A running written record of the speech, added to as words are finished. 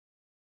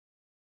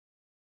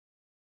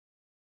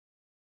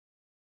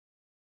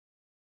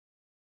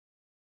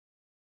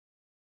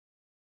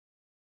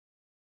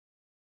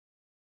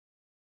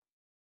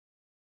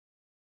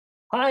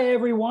Hi,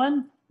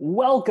 everyone.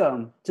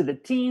 Welcome to the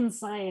Teen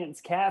Science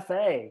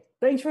Cafe.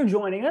 Thanks for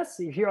joining us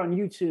here on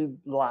YouTube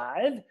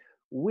Live.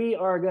 We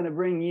are going to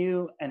bring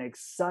you an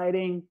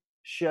exciting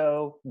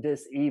show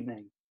this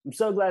evening. I'm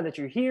so glad that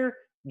you're here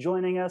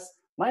joining us.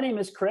 My name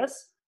is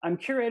Chris. I'm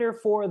curator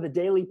for the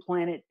Daily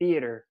Planet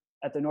Theater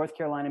at the North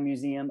Carolina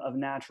Museum of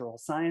Natural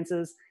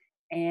Sciences.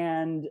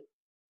 And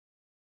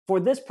for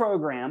this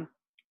program,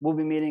 we'll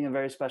be meeting a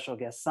very special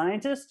guest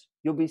scientist.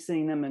 You'll be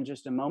seeing them in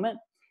just a moment.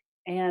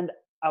 And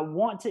I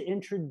want to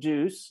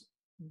introduce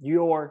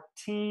your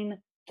Teen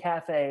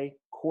Cafe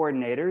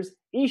coordinators.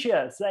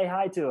 Isha, say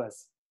hi to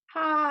us.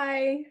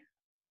 Hi.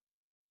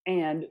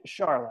 And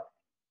Charlotte.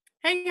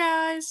 Hey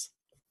guys.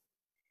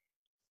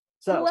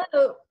 So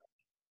Hello.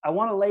 I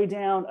want to lay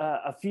down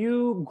a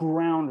few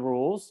ground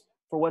rules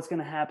for what's going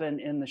to happen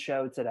in the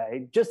show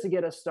today, just to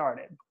get us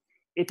started.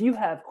 If you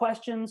have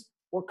questions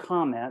or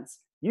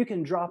comments, you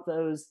can drop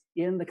those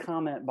in the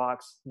comment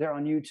box there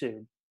on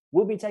YouTube.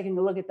 We'll be taking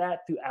a look at that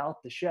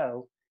throughout the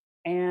show,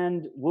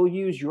 and we'll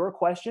use your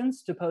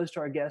questions to pose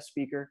to our guest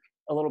speaker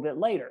a little bit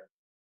later.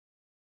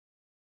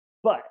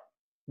 But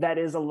that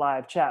is a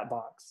live chat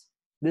box.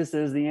 This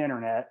is the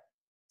internet.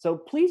 So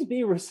please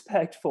be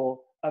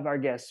respectful of our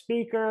guest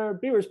speaker,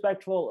 be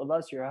respectful of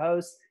us, your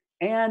hosts,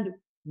 and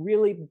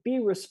really be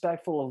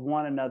respectful of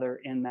one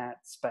another in that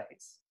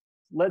space.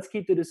 Let's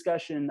keep the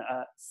discussion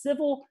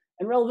civil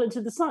and relevant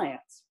to the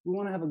science. We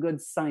want to have a good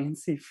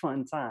sciencey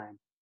fun time.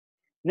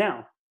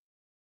 Now,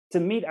 to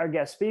meet our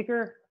guest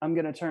speaker, I'm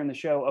going to turn the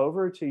show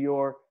over to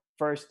your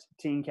first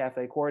Teen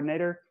Cafe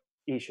coordinator,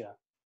 Isha.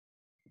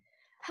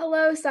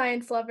 Hello,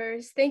 science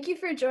lovers. Thank you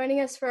for joining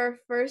us for our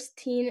first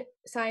Teen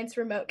Science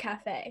Remote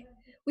Cafe.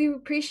 We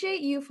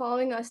appreciate you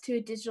following us to a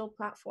digital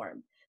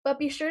platform, but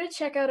be sure to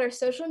check out our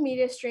social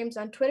media streams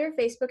on Twitter,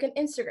 Facebook, and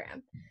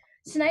Instagram.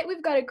 Tonight,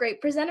 we've got a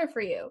great presenter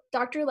for you.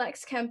 Dr.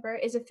 Lex Kemper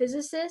is a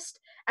physicist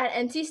at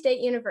NC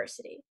State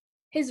University.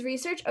 His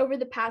research over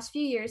the past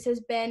few years has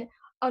been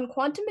on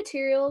quantum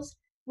materials,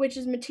 which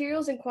is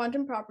materials and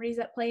quantum properties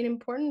that play an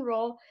important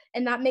role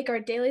and that make our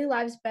daily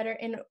lives better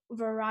in a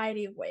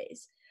variety of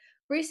ways.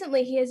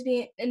 Recently, he has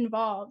been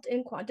involved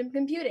in quantum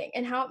computing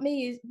and how it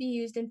may be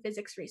used in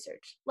physics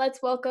research.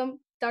 Let's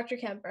welcome Dr.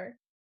 Kemper.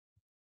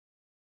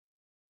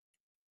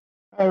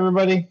 Hi,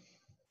 everybody.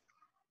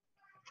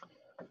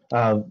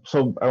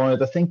 So I wanted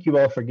to thank you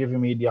all for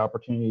giving me the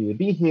opportunity to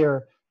be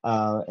here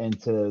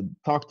and to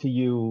talk to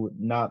you,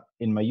 not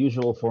in my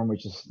usual form,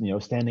 which is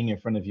standing in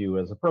front of you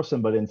as a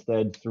person, but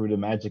instead through the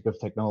magic of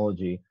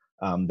technology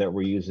that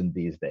we're using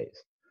these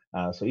days.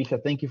 So Isha,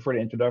 thank you for the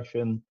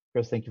introduction.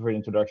 Chris, thank you for the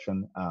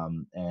introduction,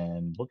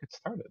 and we'll get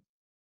started.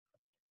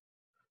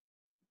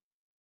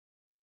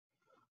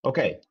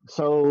 Okay,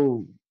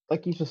 so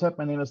like Isha said,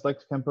 my name is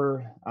Lex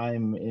Kemper.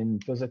 I'm in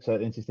physics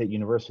at NC State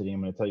University. I'm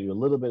going to tell you a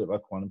little bit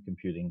about quantum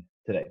computing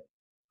today.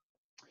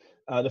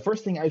 The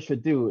first thing I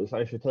should do is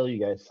I should tell you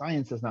guys,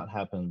 science does not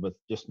happen with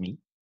just me.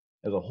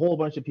 There's a whole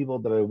bunch of people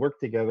that I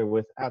work together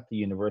with at the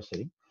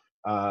university.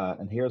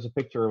 And here's a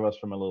picture of us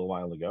from a little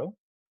while ago.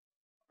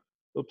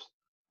 Oops.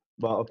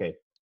 Well, okay.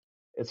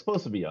 It's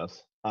supposed to be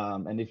us.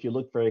 And if you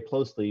look very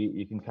closely,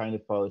 you can kind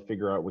of probably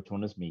figure out which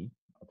one is me.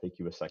 I'll take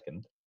you a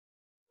second.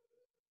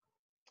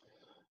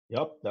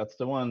 Yep, that's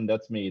the one.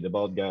 That's me, the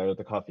bald guy with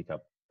the coffee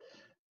cup.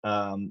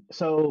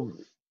 So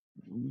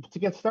to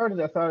get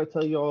started, I thought I'd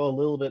tell you all a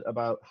little bit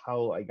about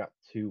how I got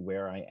to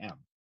where I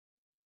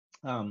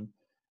am.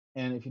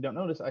 And if you don't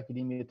notice,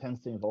 academia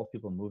tends to involve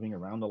people moving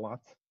around a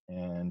lot.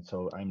 And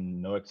so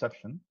I'm no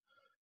exception.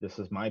 This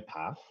is my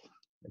path.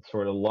 It's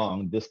sort of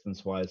long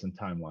distance-wise and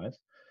time-wise.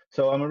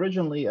 So I'm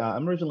originally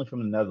from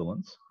the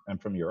Netherlands. I'm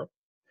from Europe.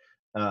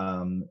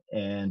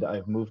 And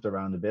I've moved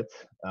around a bit.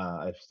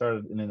 I've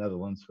started in the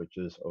Netherlands, which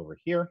is over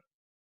here,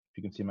 if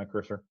you can see my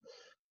cursor,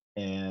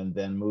 and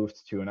then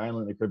moved to an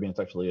island in the Caribbean. It's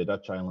actually a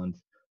Dutch island,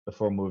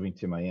 before moving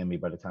to Miami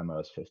by the time I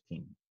was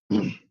 15.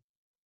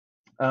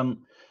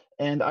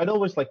 And I'd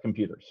always liked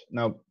computers.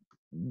 Now,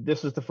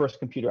 this is the first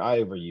computer I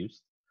ever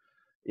used.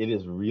 It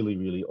is really,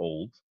 really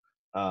old.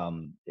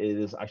 It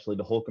is actually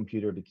the whole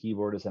computer. The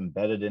keyboard is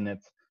embedded in it.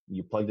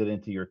 You plugged it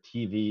into your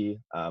TV,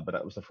 but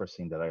that was the first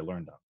thing that I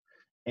learned on.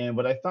 And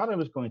what I thought I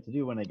was going to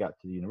do when I got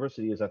to the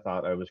university is I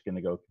thought I was going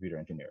to go computer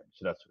engineering.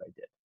 So that's what I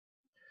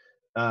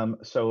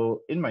did.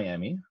 So in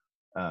Miami,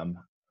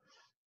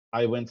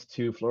 I went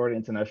to Florida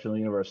International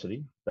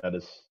University. That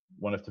is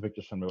one of the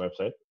pictures from the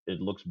website.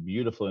 It looks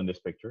beautiful in this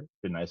picture,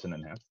 been nice and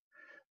enhanced.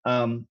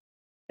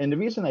 And the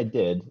reason I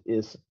did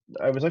is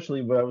what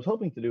I was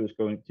hoping to do is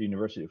going to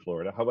University of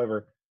Florida.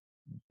 However,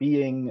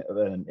 being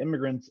an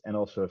immigrant and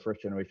also a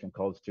first-generation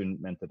college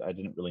student meant that I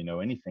didn't really know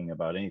anything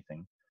about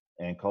anything.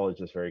 And college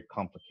is very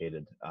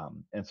complicated.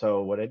 And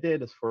so what I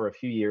did is for a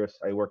few years,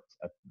 I worked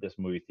at this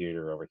movie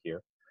theater over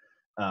here.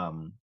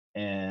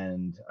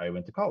 And I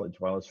went to college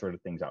while I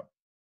sorted things out.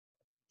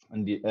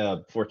 And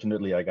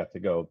fortunately, I got to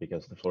go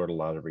because the Florida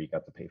lottery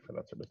got to pay for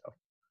that sort of stuff.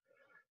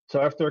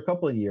 So after a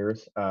couple of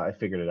years, I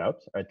figured it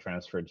out. I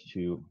transferred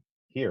to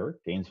here,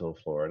 Gainesville,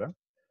 Florida,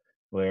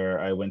 where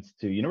I went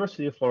to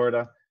University of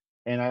Florida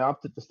And I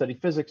opted to study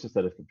physics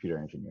instead of computer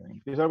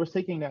engineering because I was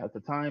taking that at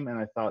the time, and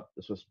I thought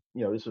this was,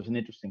 this was an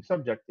interesting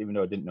subject, even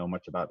though I didn't know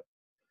much about it.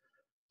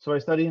 So I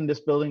studied in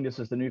this building. This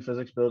is the new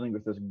physics building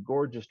with this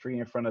gorgeous tree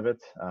in front of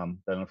it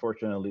that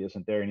unfortunately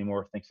isn't there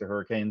anymore thanks to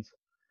hurricanes.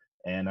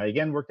 And I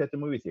again worked at the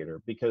movie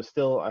theater because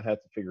still I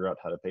had to figure out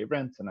how to pay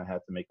rent and I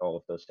had to make all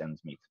of those ends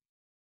meet.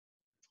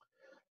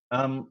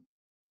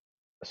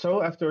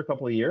 So after a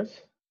couple of years,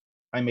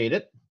 I made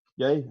it.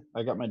 Yay,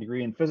 I got my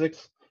degree in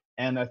physics.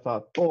 And I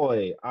thought,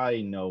 boy,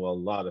 I know a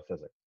lot of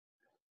physics.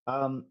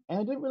 And I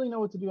didn't really know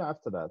what to do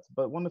after that.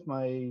 But one of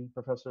my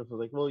professors was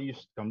like, well, you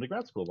should come to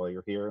grad school while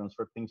you're here and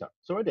sort things out.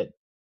 So I did.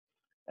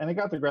 And I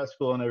got to grad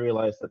school and I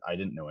realized that I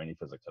didn't know any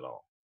physics at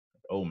all.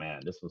 Oh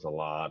man, this was a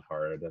lot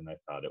harder than I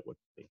thought it would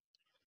be.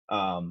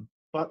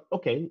 But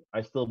okay,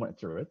 I still went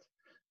through it.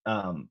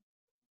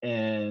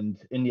 And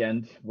in the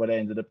end, what I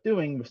ended up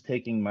doing was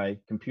taking my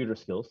computer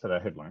skills that I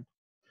had learned,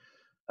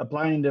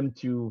 applying them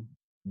to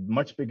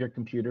much bigger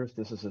computers.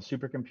 This is a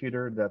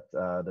supercomputer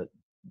that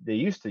they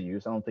used to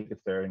use. I don't think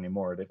it's there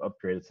anymore. They've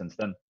upgraded since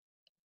then.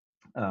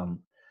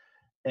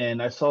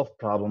 And I solved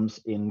problems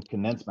in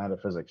condensed matter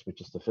physics,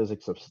 which is the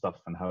physics of stuff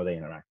and how they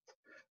interact.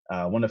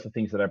 One of the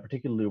things that I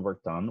particularly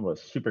worked on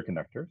was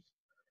superconductors.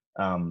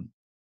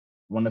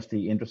 One of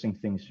the interesting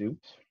things,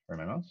 where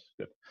my mouse?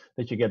 Good.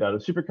 That you get out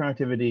of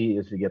superconductivity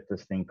is you get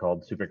this thing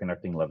called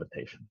superconducting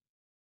levitation.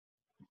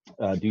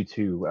 Due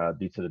to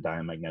the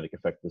diamagnetic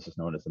effect, this is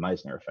known as the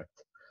Meissner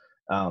effect.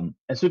 And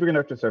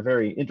superconductors are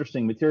very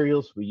interesting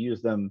materials. We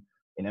use them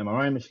in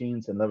MRI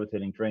machines and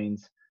levitating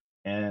trains,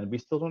 and we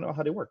still don't know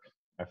how they work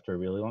after a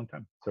really long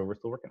time. So we're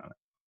still working on it.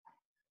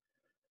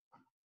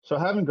 So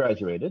having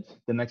graduated,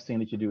 the next thing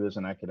that you do as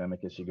an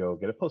academic is you go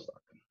get a postdoc.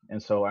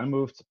 And so I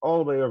moved all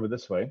the way over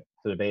this way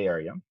to the Bay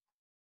Area,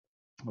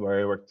 where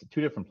I worked at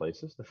 2 different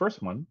places. The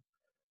first one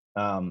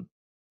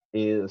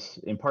is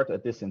in part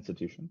at this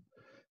institution.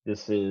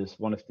 This is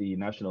one of the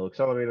National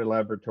Accelerator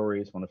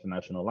Laboratories, one of the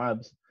national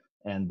labs.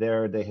 And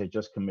there they had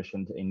just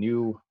commissioned a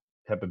new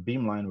type of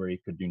beamline where you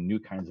could do new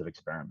kinds of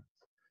experiments.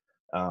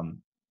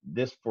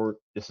 This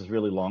is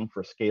really long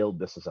for scale.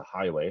 This is a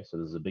highway, so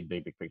this is a big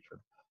picture.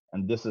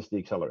 And this is the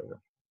accelerator.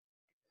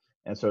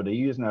 And so they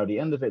use now the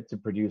end of it to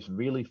produce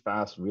really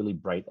fast, really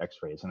bright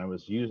X-rays. And I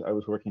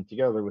was working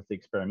together with the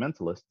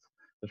experimentalists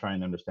to try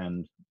and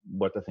understand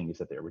what the things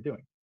that they were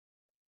doing,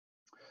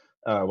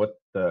 what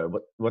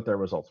their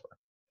results were.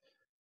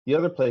 The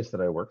other place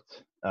that I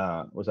worked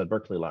was at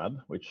Berkeley Lab,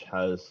 which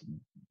has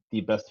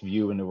the best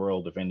view in the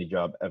world of any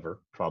job ever,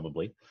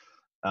 probably.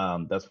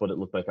 That's what it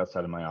looked like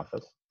outside of my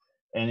office.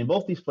 And in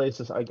both these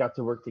places, I got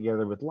to work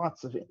together with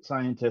lots of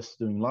scientists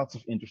doing lots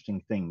of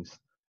interesting things,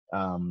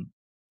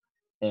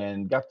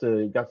 and got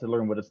to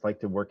learn what it's like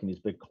to work in these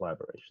big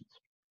collaborations.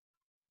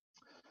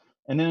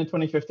 And then in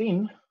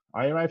 2015,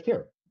 I arrived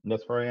here, and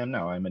that's where I am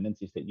now. I'm at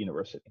NC State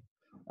University,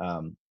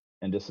 and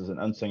this is an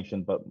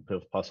unsanctioned but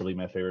possibly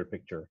my favorite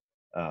picture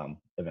of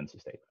NC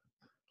State.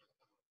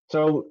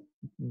 So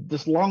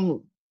this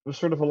was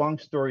sort of a long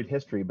storied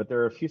history, but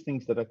there are a few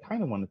things that I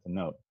kind of wanted to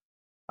note.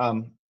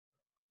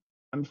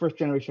 I'm a first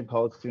generation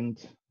college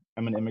student.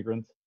 I'm an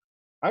immigrant.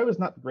 I was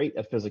not great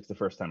at physics the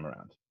first time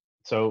around.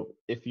 So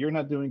if you're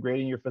not doing great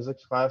in your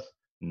physics class,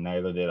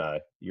 neither did I.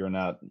 You're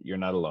not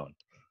alone.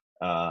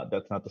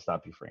 That's not to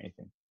stop you for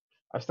anything.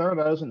 I started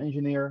out as an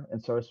engineer,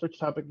 and so I switched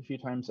topic a few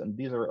times, and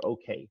these are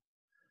okay,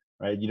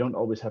 right? You don't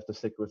always have to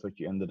stick with what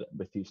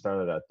you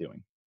started out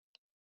doing.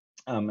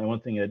 And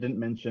one thing I didn't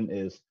mention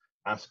is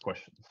ask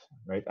questions,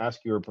 right?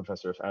 Ask your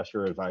professors, ask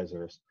your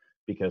advisors,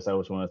 because that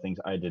was one of the things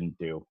I didn't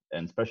do.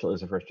 And especially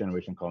as a first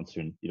generation college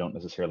student, you don't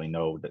necessarily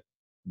know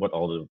what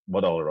all the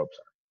ropes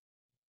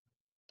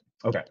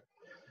are. Okay.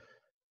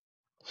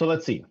 So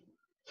let's see.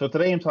 So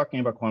today I'm talking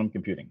about quantum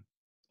computing.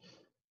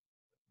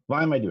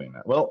 Why am I doing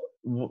that? Well,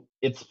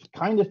 it's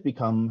kind of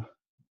become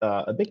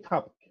a big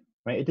topic,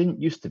 right? It didn't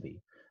used to be.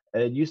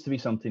 It used to be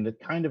something that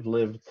kind of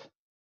lived,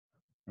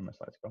 where my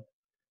slides go?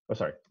 Oh,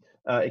 sorry.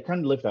 It kind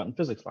of lived out in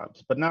physics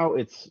labs, but now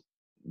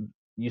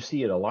you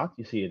see it a lot.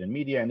 You see it in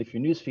media, and if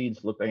your news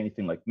feeds look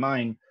anything like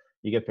mine,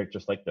 you get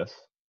pictures like this.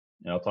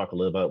 And I'll talk a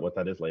little about what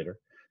that is later.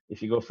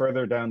 If you go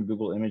further down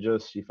Google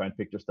Images, you find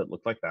pictures that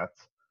look like that,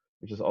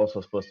 which is also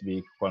supposed to be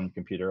a quantum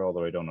computer,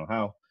 although I don't know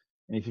how.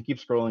 And if you keep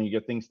scrolling, you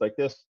get things like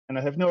this, and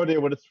I have no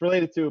idea what it's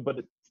related to, but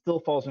it still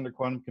falls under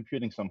quantum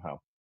computing somehow.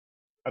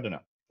 I don't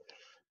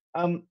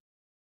know.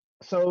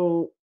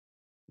 So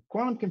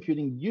quantum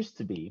computing used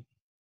to be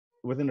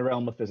within the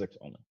realm of physics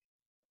only.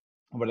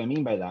 What I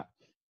mean by that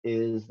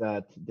is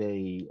that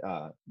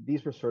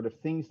these were sort of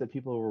things that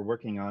people were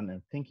working on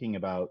and thinking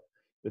about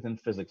within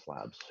physics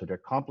labs. So they're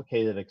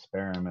complicated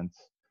experiments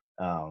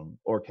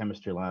or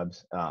chemistry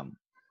labs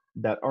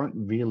that weren't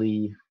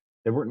really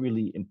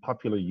in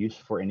popular use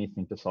for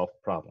anything to solve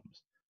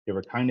problems. They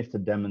were kind of to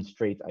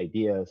demonstrate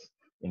ideas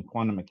in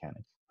quantum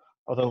mechanics.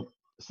 Although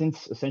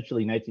since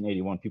essentially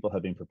 1981, people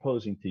have been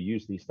proposing to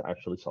use these to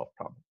actually solve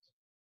problems.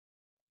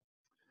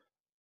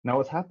 Now,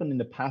 what's happened in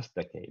the past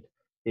decade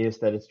is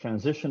that it's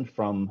transitioned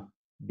from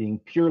being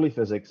purely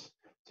physics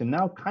to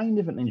now kind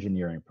of an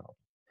engineering problem.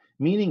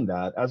 meaning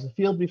that as a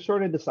field, we've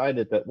sort of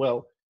decided that,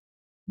 well,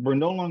 we're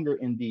no longer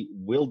in the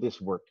will this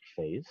work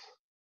phase,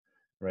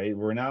 right?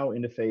 We're now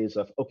in the phase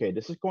of, okay,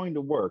 this is going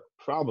to work,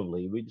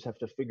 probably. We just have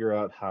to figure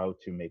out how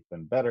to make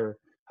them better,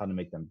 how to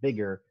make them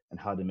bigger, and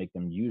how to make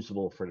them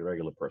usable for the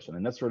regular person.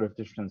 And that's sort of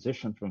the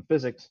transition from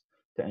physics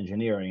to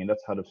engineering, and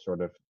that's how to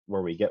sort of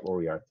where we get where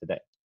we are today.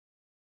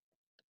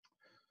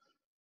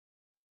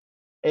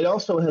 It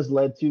also has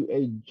led to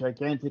a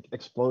gigantic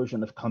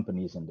explosion of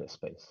companies in this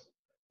space.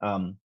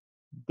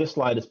 This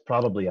slide is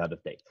probably out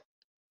of date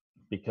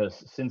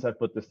because since I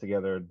put this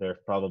together, there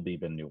have probably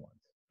been new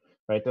ones,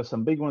 right? There's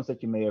some big ones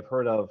that you may have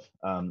heard of,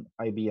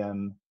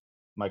 IBM,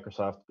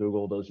 Microsoft,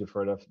 Google, those you've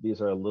heard of. These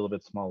are a little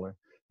bit smaller.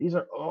 These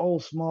are all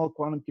small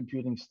quantum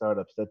computing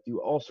startups that do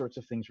all sorts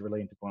of things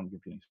relating to quantum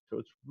computing. So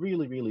it's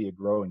really, really a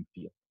growing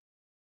field.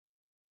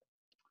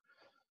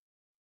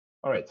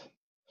 All right,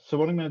 so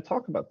what I'm going to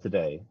talk about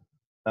today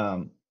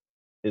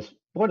is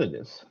what it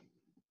is.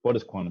 What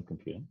is quantum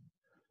computing?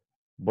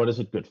 What is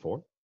it good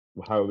for?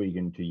 How are we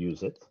going to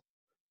use it?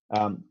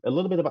 A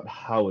little bit about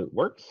how it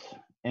works,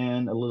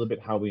 and a little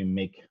bit how we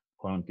make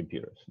quantum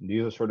computers. And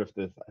these are sort of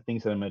the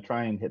things that I'm going to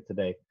try and hit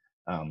today,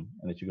 and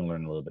that you can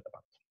learn a little bit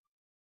about.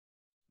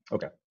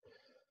 Okay.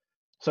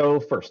 So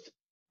first,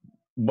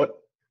 what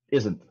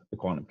isn't a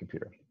quantum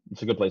computer?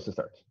 It's a good place to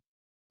start.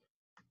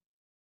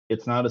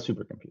 It's not a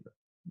supercomputer.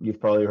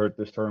 You've probably heard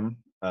this term.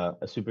 A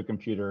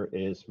supercomputer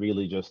is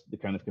really just the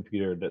kind of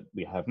computer that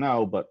we have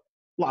now, but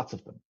lots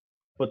of them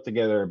put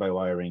together by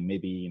wiring,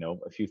 maybe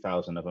a few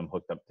thousand of them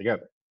hooked up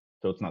together.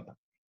 So it's not that.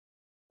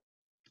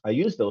 I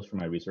use those for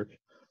my research,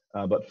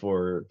 but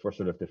for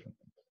sort of different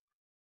things.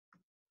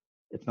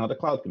 It's not a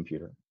cloud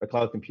computer. A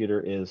cloud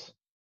computer is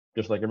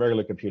just like a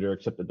regular computer,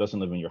 except it doesn't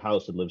live in your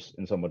house. It lives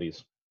in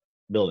somebody's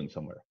building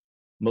somewhere.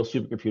 Most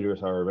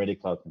supercomputers are already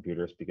cloud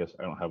computers because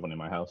I don't have one in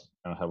my house.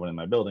 I don't have one in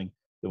my building.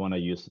 The one I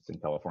use is in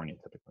California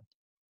typically.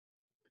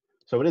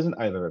 So it isn't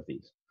either of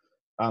these.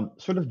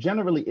 Sort of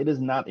generally, it is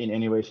not in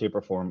any way, shape,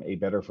 or form a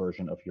better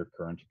version of your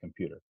current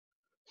computer.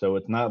 So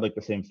it's not like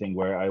the same thing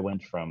where I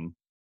went from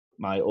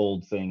my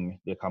old thing,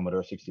 the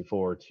Commodore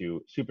 64,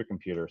 to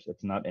supercomputers.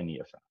 It's not any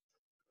of that.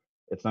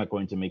 It's not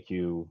going to make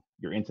your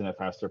internet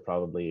faster,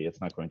 probably.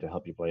 It's not going to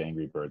help you play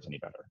Angry Birds any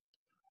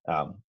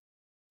better.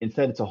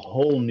 Instead, it's a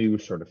whole new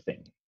sort of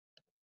thing.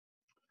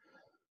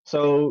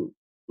 So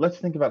let's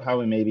think about how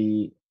we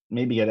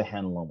maybe get a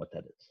handle on what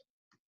that is.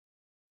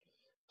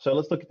 So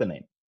let's look at the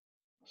name.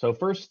 So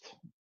first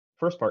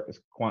part is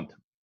quantum.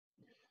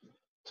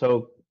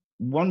 So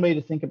one way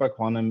to think about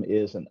quantum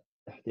is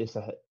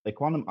a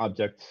quantum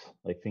objects,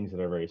 like things that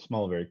are very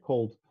small, very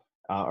cold,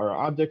 are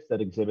objects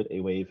that exhibit a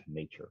wave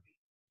nature.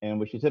 And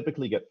what you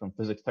typically get from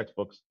physics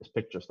textbooks is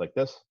pictures like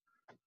this.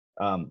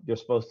 You're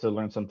supposed to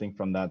learn something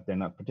from that. They're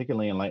not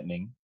particularly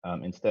enlightening.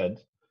 Instead,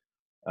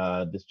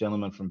 this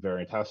gentleman from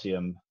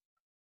Veritasium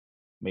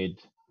made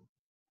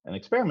an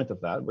experiment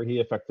of that where he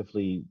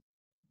effectively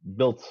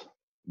built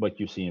what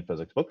you see in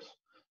physics books.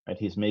 Right?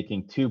 He's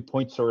making 2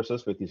 point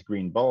sources with these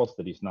green balls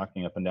that he's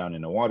knocking up and down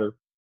in the water.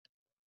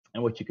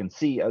 And what you can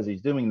see as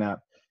he's doing that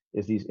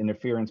is these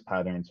interference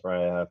patterns where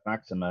I have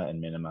maxima and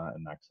minima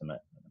and maxima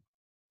and minima.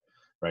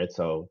 Right?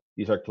 So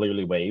these are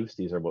clearly waves.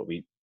 These are what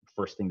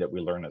first thing that we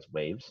learn as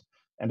waves.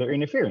 And they're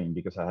interfering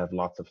because I have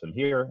lots of them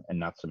here and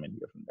not so many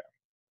of them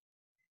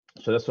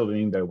there. So that's what we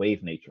mean by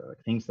wave nature,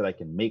 like things that I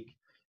can make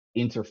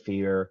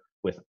interfere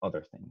with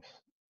other things.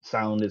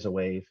 Sound is a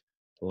wave,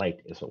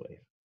 light is a wave.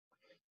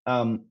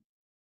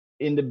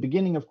 In the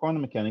beginning of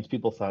quantum mechanics,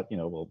 people thought,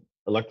 well,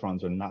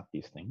 electrons are not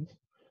these things.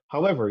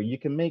 However, you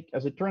can make,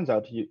 as it turns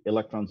out,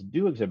 electrons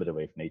do exhibit a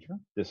wave nature.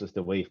 This is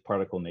the wave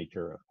particle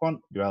nature of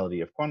duality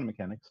of quantum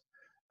mechanics,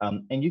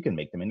 and you can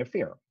make them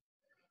interfere.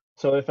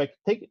 So if I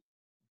take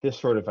this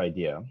sort of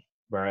idea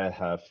where I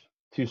have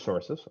 2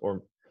 sources,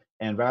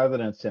 and rather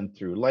than send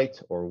through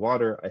light or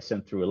water, I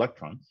send through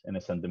electrons, and I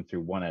send them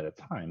through one at a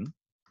time,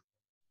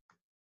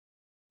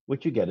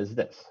 what you get is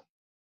this.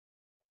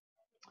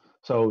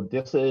 So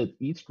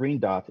each green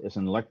dot is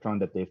an electron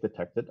that they've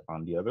detected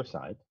on the other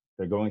side.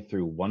 They're going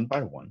through one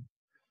by one.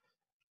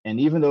 And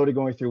even though they're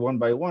going through one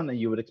by one, and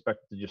you would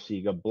expect to just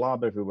see a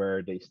blob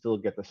everywhere, they still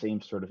get the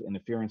same sort of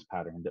interference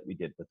pattern that we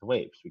did with the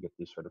waves. We get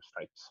these sort of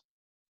stripes,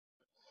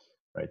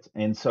 right?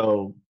 And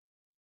so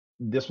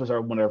this was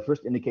one of our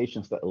first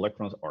indications that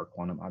electrons are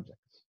quantum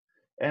objects.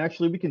 And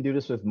actually, we can do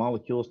this with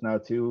molecules now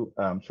too,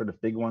 sort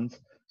of big ones.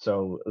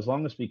 So as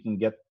long as we can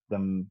get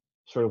them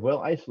sort of well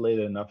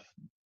isolated enough,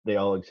 they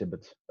all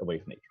exhibit a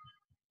wave nature.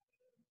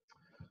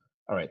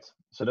 All right,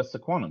 so that's the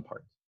quantum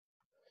part.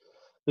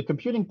 The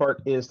computing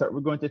part is that we're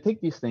going to take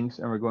these things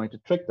and we're going to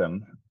trick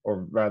them,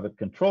 or rather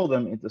control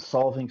them into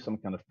solving some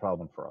kind of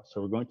problem for us.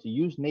 So we're going to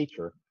use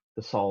nature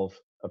to solve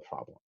a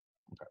problem.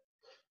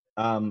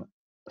 Okay.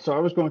 So I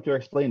was going to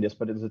explain this,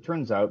 but as it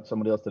turns out,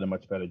 somebody else did a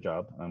much better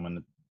job. I'm going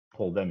to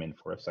pull them in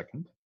for a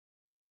second.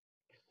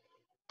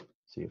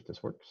 See if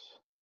this works.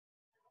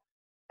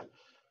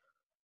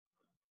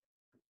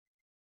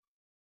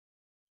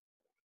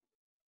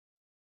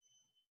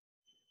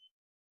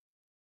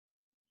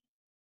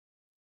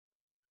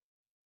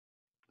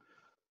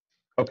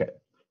 Okay,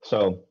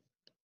 so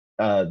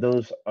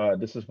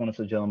this is one of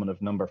the gentlemen of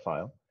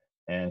Numberphile,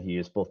 and he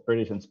is both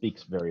British and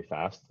speaks very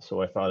fast,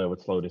 so I thought I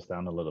would slow this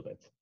down a little bit.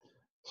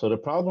 So the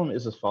problem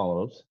is as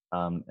follows,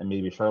 and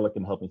maybe Charlotte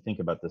can help me think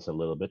about this a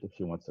little bit if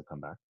she wants to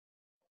come back,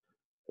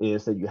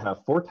 is that you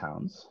have 4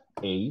 towns,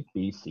 A,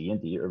 B, C,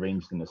 and D,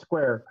 arranged in a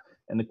square,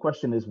 and the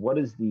question is, what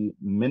is the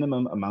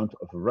minimum amount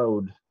of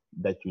road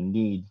that you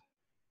need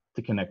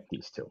to connect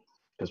these two?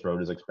 Because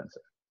road is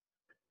expensive.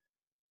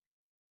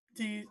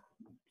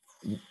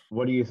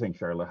 What do you think,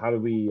 Charlotte? How do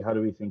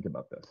we think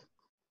about this?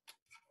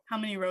 How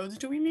many roads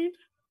do we need?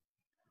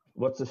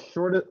 What's the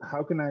shortest?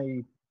 How can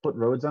I put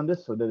roads on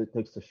this so that it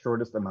takes the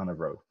shortest amount of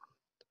road?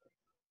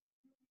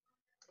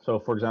 So,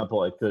 for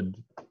example, I could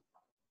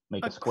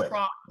make a square,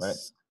 right?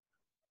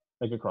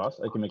 Make a cross.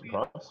 I can make a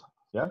cross.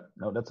 Yeah,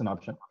 no, that's an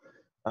option.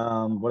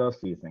 What else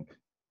do you think?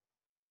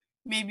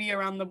 Maybe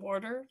around the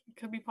border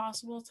could be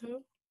possible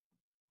too.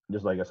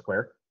 Just like a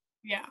square?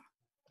 Yeah.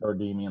 Or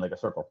do you mean like a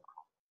circle?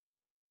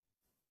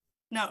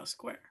 No,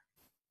 square.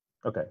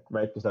 Okay,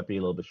 right, because that'd be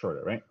a little bit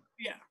shorter, right?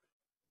 Yeah.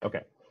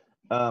 Okay.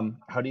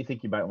 How do you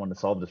think you might want to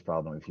solve this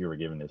problem if you were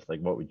given this?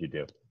 Like, what would you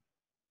do?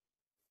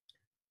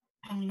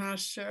 I'm not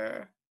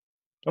sure.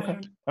 Okay,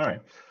 all right.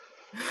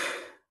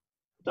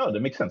 No, that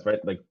makes sense, right?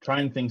 Like,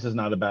 trying things is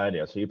not a bad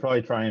idea. So you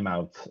probably try them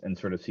out and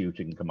sort of see what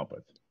you can come up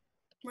with.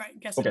 Right,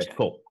 guess Okay,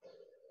 cool.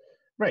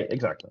 Right,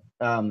 exactly.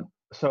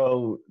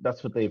 So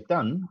that's what they've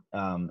done,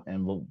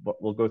 and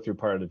we'll go through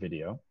part of the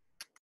video.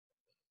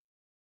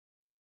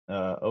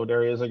 Oh,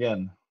 there he is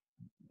again.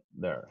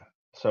 There.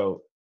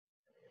 So,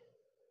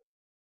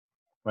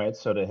 right,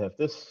 so they have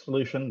this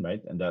solution,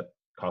 right, and that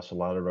costs a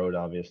lot of road,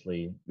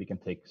 obviously. We can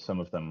take some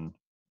of them,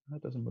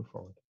 that doesn't move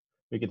forward.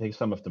 We can take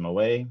some of them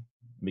away.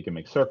 We can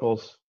make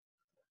circles.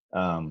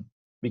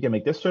 We can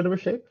make this sort of a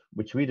shape,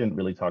 which we didn't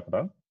really talk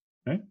about,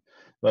 right?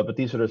 But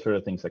these are the sort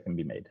of things that can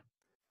be made.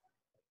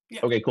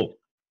 Yeah. Okay, cool.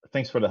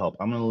 Thanks for the help.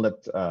 I'm going to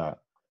let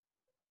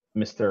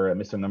Mr.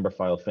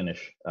 Numberphile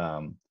finish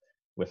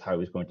with how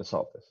he's going to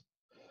solve this.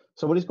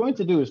 So what he's going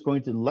to do is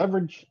going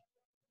to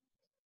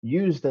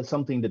use that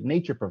something that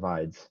nature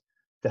provides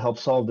to help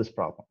solve this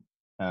problem,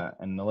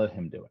 and I'll let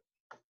him do it.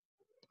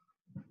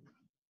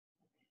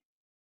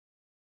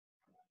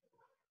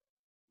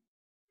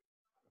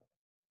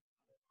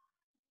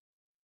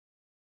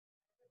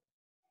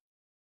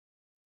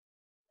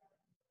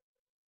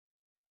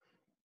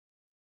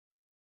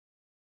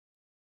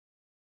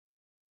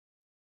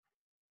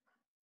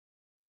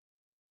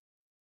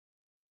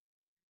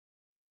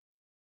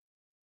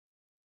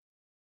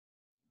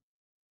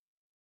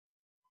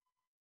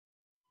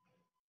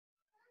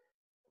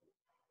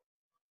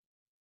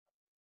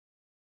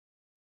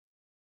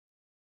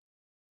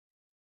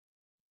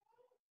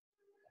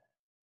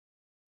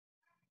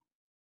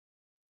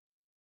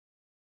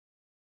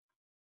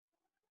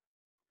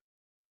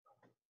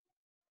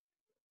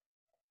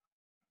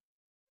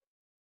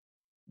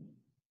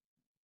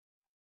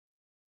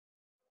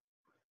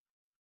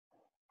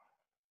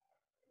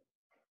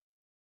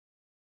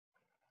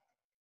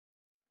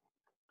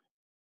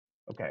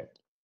 Okay.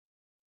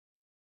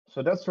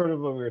 So that's sort of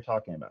what we were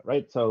talking about,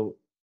 right? So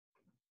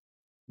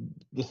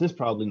this is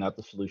probably not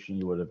the solution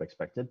you would have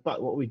expected,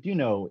 but what we do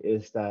know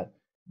is that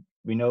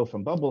we know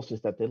from bubbles is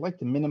that they like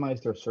to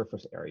minimize their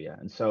surface area.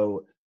 And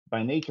so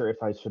by nature,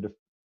 if I sort of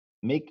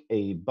make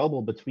a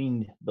bubble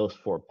between those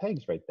 4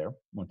 pegs right there,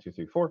 1, 2,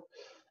 3, 4,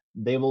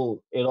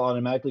 it'll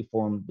automatically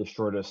form the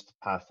shortest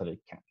path that it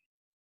can.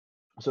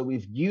 So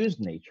we've used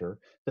nature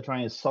to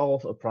try and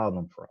solve a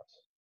problem for us.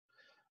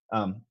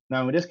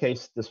 Now, in this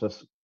case, this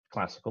was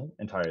classical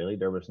entirely.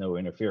 There was no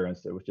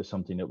interference. It was just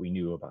something that we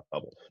knew about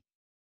bubbles.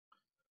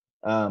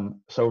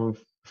 So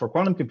for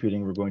quantum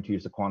computing, we're going to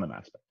use the quantum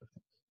aspect of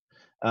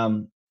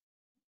things.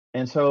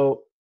 And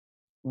so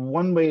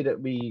one way that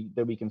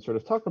we can sort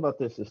of talk about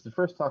this is to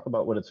first talk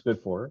about what it's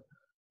good for.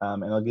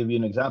 And I'll give you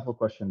an example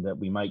question that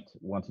we might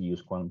want to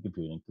use quantum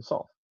computing to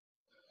solve.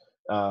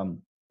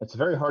 It's a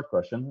very hard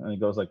question, and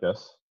it goes like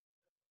this.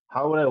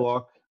 How would I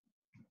walk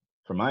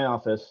from my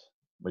office,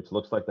 which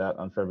looks like that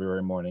on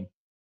February morning,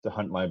 to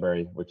Hunt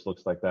Library, which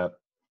looks like that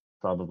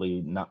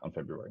probably not on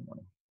February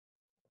morning?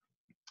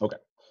 Okay.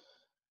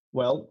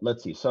 Well,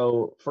 let's see.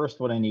 So first,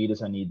 what I need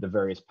the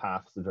various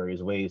paths, the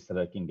various ways that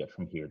I can get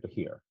from here to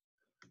here.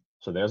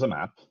 So there's a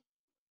map.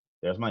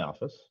 There's my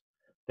office.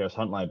 There's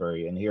Hunt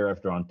Library. And here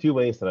I've drawn 2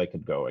 ways that I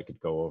could go. I could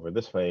go over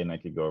this way, and I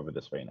could go over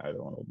this way, and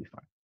either one will be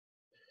fine.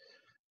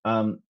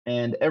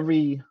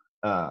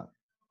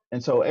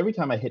 And so every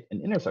time I hit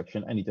an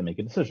intersection, I need to make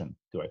a decision.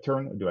 Do I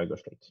turn or do I go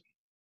straight?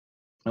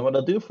 And what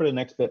I'll do for the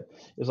next bit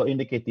is I'll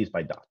indicate these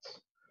by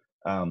dots.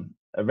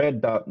 A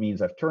red dot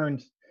means I've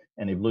turned,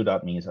 and a blue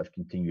dot means I've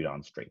continued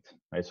on straight.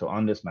 Right? So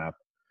on this map,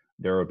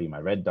 there will be my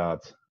red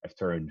dot, I've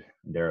turned,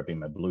 and there will be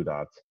my blue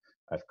dot,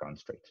 I've gone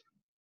straight.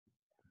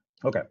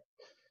 Okay.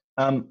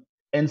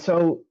 And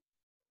so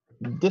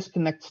this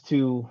connects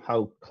to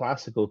how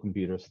classical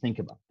computers think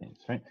about things,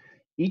 right?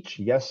 Each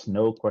yes,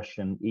 no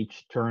question,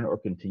 each turn or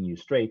continue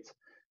straight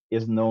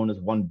is known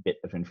as 1 bit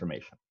of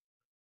information.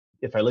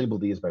 If I label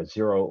these by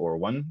 0 or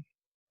 1,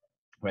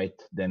 right,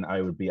 then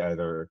I would be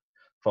either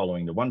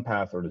following the 1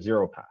 path or the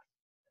 0 path.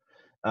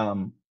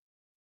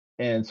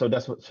 And so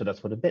that's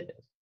what a bit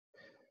is.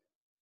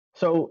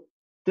 So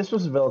this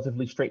was a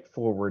relatively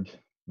straightforward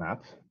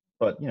map,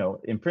 but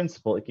in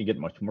principle, it could get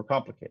much more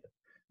complicated.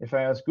 If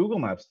I ask Google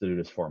Maps to do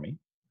this for me,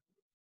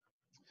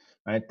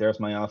 right, there's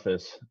my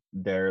office,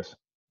 there's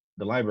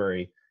the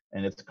library,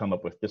 and it's come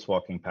up with this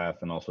walking path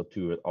and also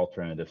 2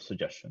 alternative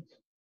suggestions.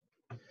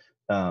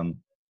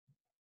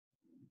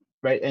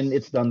 Right, and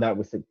it's done that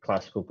with the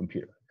classical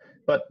computer.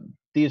 But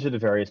these are the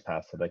various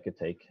paths that I could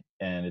take,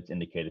 and it's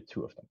indicated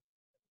 2 of them.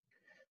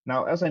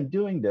 Now, as I'm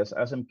doing this,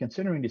 as I'm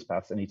considering these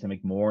paths, I need to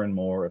make more and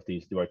more of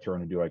these do I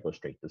turn or do I go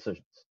straight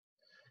decisions,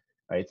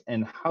 right?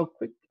 And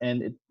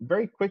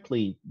very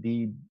quickly,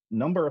 the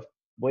number of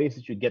ways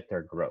that you get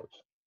there grows.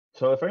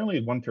 So if I only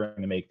have 1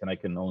 turn to make, then I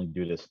can only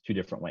do this 2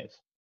 different ways,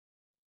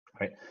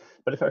 right?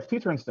 But if I have 2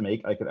 turns to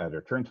make, I could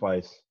either turn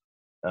twice,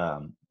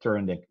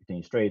 turn, then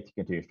continue straight,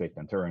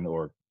 then turn,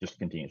 or just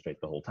continue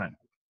straight the whole time.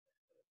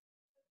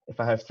 If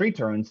I have 3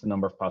 turns, the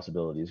number of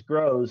possibilities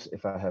grows.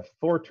 If I have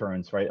 4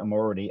 turns, right, I'm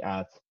already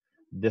at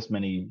this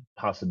many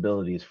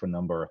possibilities for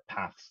number of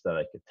paths that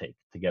I could take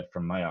to get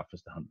from my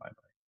office to Hunt Library.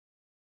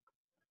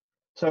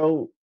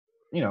 So,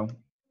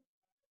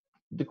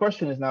 the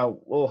question is now,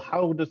 well,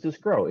 how does this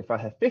grow? If I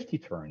have 50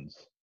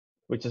 turns,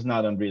 which is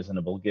not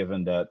unreasonable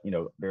given that,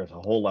 there's a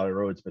whole lot of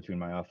roads between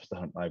my office to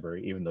Hunt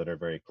Library, even though they're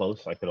very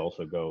close, I could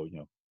also go,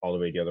 all the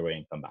way the other way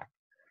and come back.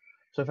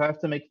 So if I have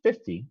to make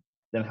 50,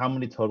 then how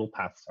many total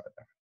paths are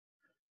there?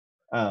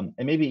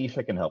 And maybe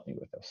Isha can help me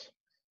with this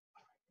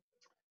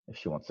if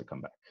she wants to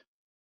come back.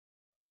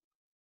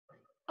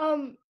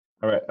 All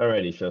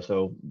right, Isha.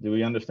 So do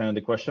we understand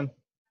the question?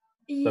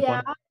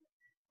 Yeah.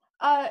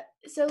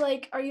 So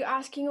like, are you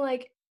asking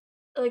like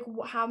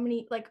how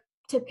many, like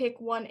to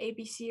pick one A,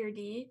 B, C, or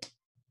D?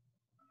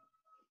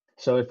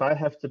 So if I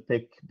have to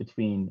pick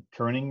between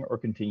turning or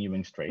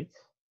continuing straight,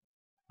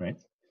 right?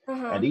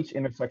 At each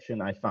intersection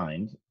I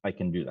find, I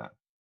can do that.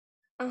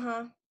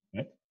 Right?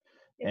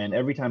 And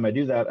every time I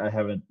do that, I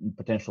have a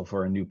potential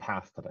for a new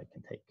path that I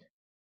can take.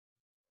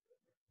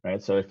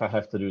 Right? So if I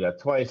have to do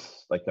that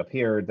twice, like up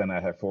here, then I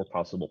have 4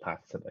 possible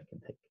paths that I can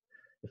take.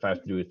 If I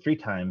have to do it 3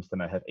 times, then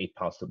I have 8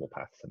 possible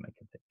paths that I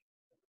can take.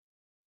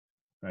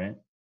 Right?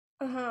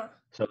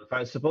 So if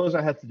I suppose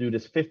I had to do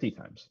this 50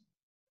 times,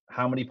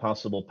 how many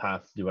possible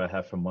paths do I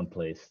have from one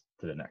place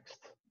to the next?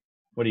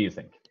 What do you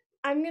think?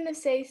 I'm gonna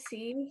say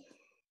C.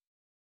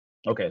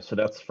 Okay, so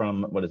that's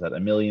from, what is that,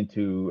 1 million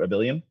to 1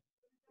 billion?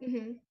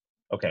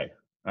 Okay,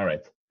 all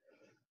right.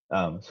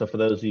 So for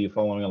those of you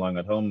following along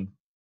at home,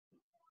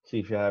 see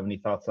if you have any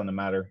thoughts on the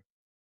matter.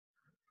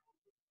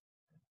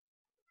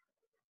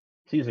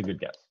 C is a good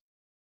guess.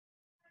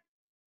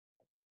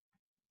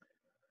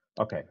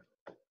 Okay,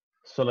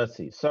 so let's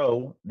see.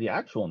 So the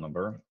actual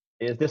number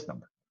is this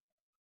number.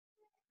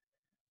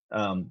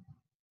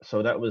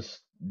 So that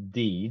was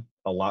D,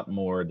 a lot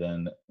more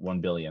than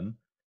 1 billion.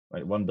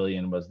 Right, 1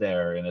 billion was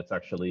there, and it's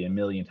actually 1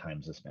 million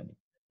times as many.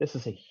 This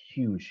is a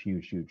huge,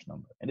 huge, huge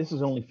number. And this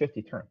is only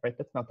 50 turns, right?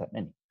 That's not that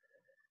many.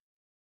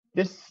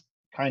 This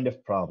kind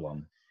of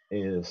problem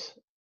is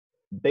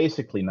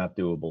basically not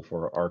doable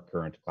for our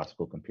current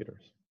classical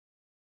computers.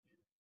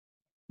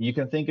 You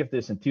can think of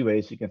this in 2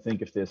 ways. You can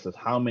think of this as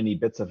how many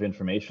bits of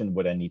information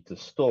would I need to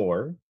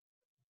store,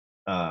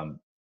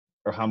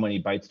 or how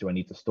many bytes do I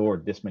need to store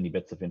this many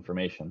bits of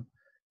information.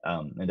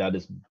 And that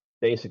is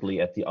basically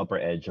at the upper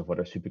edge of what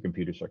our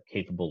supercomputers are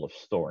capable of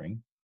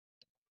storing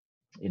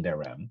in their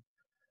RAM.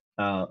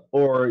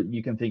 Or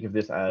you can think of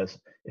this as,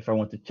 if I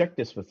want to check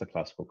this with the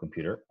classical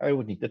computer, I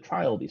would need to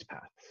try all these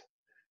paths,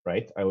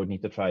 right? I would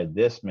need to try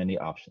this many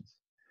options.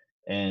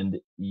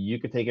 And you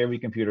could take every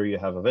computer you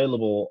have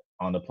available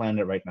on the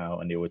planet right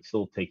now, and it would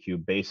still take you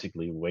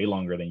basically way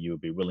longer than you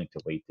would be willing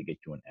to wait to get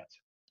you an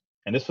answer.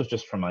 And this was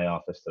just from my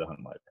office to the Hunt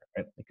Library,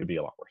 right? It could be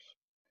a lot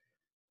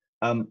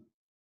worse.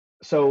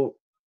 So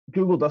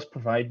Google does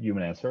provide you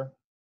an answer.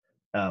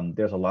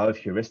 There's a lot of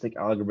heuristic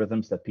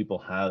algorithms that people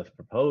have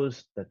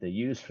proposed that they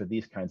use for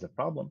these kinds of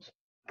problems.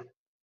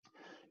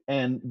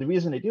 And the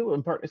reason they do,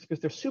 in part, is because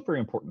they're super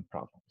important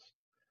problems,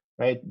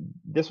 right?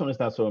 This one is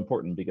not so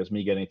important because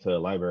me getting to the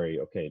library,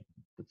 okay,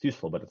 it's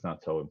useful, but it's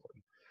not so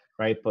important,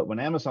 right? But when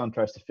Amazon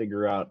tries to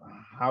figure out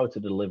how to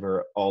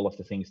deliver all of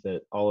the things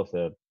that, all of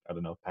the, I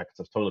don't know, packets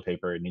of toilet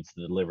paper it needs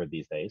to deliver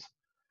these days,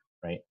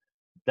 right?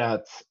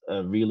 That's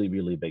a really,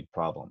 really big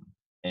problem.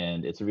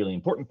 And it's a really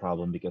important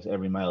problem because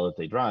every mile that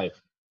they drive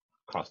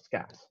costs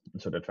gas.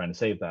 And so they're trying to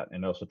save that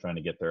and also trying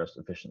to get there as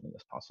efficiently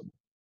as possible.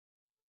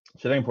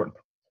 So they're important.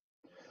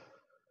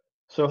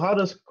 So how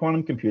does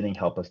quantum computing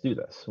help us do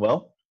this?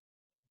 Well,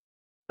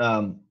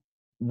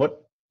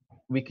 what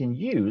we can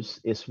use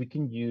is we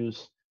can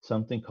use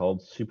something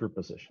called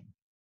superposition.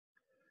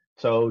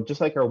 So just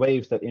like our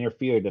waves that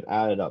interfered, that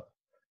added up,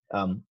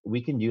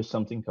 we can use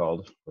something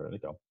called, where did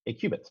it go? A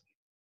qubit,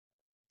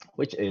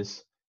 which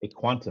is a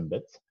quantum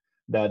bit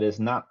that is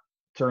not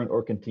turn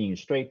or continue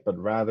straight, but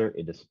rather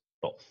it is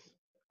both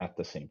at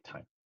the same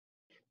time.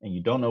 And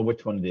you don't know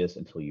which one it is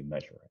until you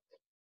measure it.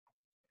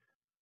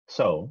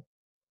 So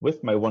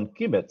with my 1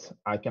 qubit,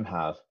 I can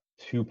have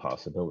 2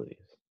 possibilities.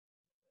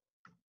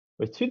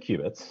 With 2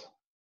 qubits,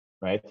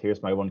 right?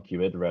 Here's my 1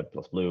 qubit, red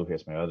plus blue.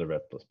 Here's my other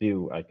red plus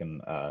blue. I can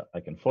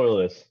FOIL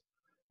this,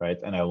 right?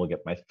 And I will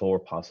get my 4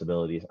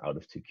 possibilities out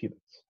of 2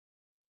 qubits.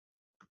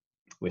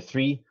 With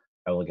 3,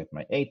 I will get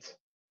my 8.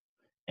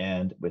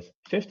 And with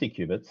 50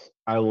 qubits,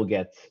 I will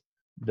get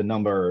the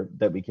number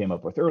that we came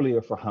up with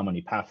earlier for how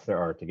many paths there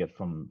are to get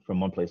from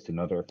one place to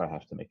another if I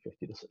have to make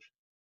 50 decisions.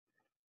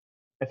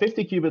 And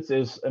 50 qubits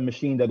is a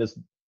machine that is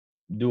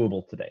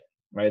doable today,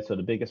 right? So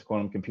the biggest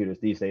quantum computers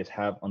these days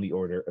have on the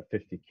order of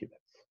 50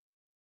 qubits.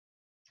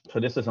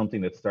 So this is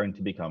something that's starting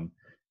to become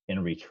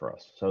in reach for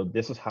us. So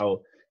this is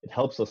how it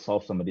helps us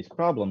solve some of these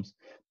problems,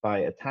 by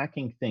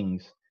attacking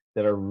things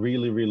that are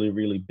really, really,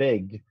 really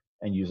big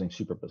and using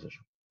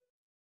superposition.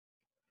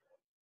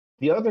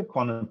 The other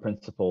quantum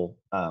principle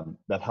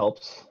that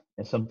helps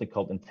is something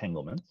called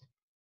entanglement.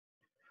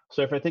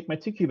 So if I take my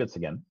 2 qubits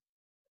again,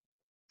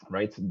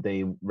 right,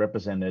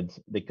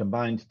 they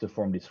combined to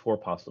form these 4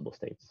 possible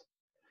states.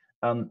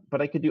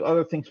 But I could do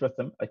other things with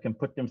them. I can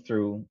put them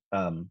through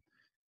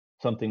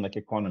something like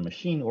a quantum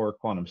machine or a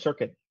quantum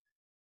circuit.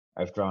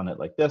 I've drawn it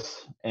like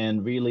this,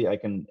 and really I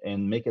can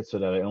make it so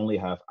that I only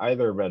have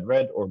either red,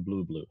 red or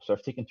blue, blue. So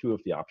I've taken 2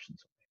 of the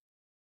options.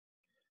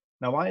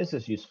 Now, why is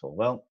this useful?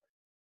 Well,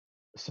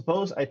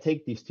 suppose I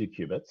take these 2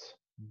 qubits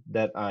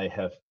that I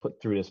have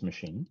put through this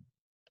machine,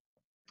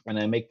 and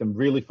I make them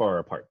really far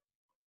apart,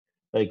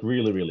 like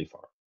really, really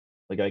far.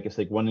 Like I can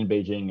stick 1 in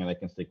Beijing and I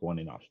can stick 1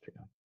 in Austria.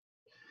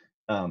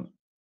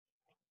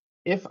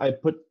 If I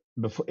put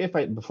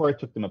before I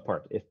took them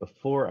apart, if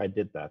before I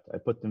did that, I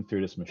put them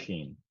through this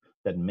machine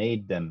that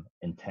made them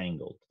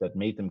entangled, that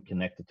made them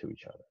connected to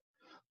each other,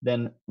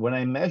 then when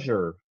I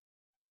measure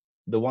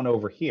the one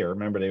over here,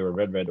 remember they were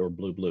red, red or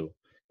blue, blue.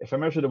 If I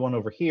measure the one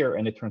over here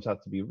and it turns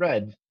out to be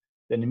red,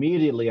 then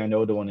immediately I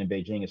know the one in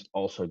Beijing is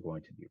also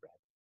going to be red.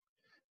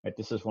 Right?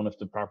 This is one of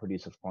the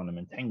properties of quantum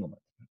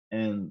entanglement.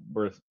 And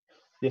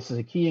this is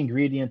a key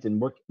ingredient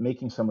in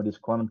making some of these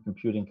quantum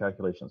computing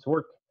calculations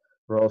work.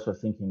 We're also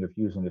thinking of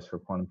using this for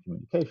quantum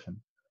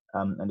communication.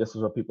 And this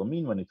is what people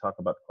mean when they talk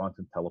about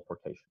quantum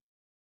teleportation.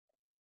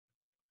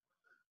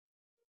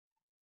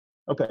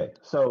 Okay,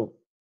 so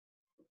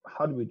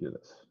how do we do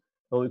this?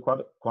 Well, we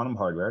quantum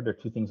hardware. There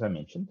are 2 things I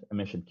mentioned. I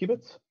mentioned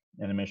qubits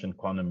and I mentioned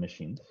quantum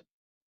machines.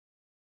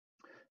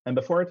 And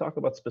before I talk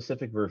about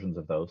specific versions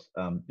of those,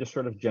 just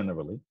sort of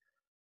generally,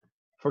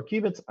 for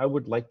qubits, I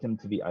would like them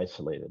to be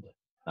isolated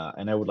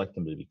and I would like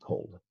them to be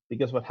cold.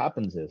 Because what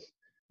happens is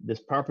this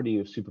property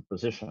of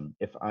superposition,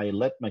 if I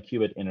let my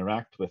qubit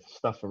interact with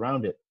stuff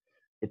around it,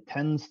 it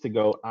tends to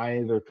go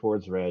either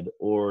towards red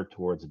or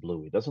towards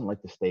blue. It doesn't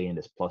like to stay in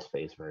this plus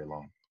phase very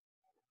long.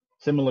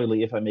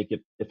 Similarly, if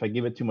I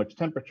give it too much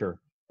temperature,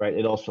 right,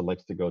 it also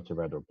likes to go to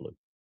red or blue.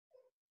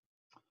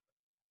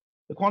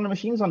 The quantum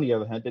machines, on the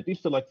other hand, they do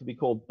still like to be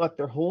cold, but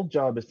their whole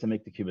job is to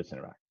make the qubits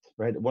interact,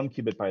 right? 1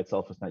 qubit by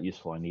itself is not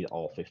useful. I need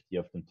all 50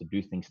 of them to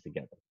do things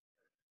together.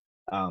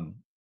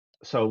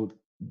 So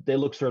they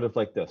look sort of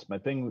like this.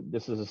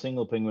 This is a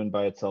single penguin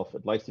by itself.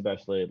 It likes to be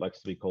isolated, it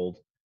likes to be cold.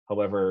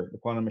 However, the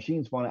quantum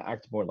machines want to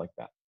act more like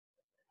that.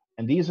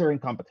 And these are in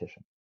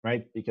competition,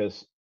 right?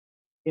 Because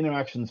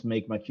interactions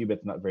make my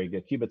qubits not very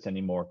good qubits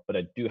anymore, but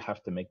I do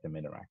have to make them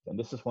interact. And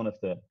this is one of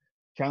the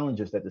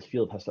challenges that this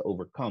field has to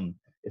overcome,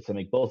 is to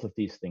make both of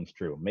these things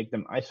true. Make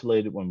them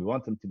isolated when we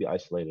want them to be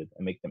isolated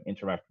and make them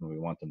interact when we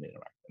want them to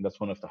interact. And that's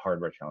one of the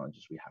hardware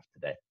challenges we have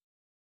today.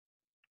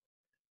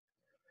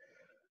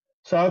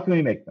 So how can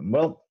we make them?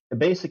 Well, the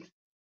basic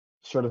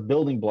sort of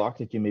building block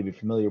that you may be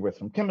familiar with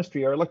from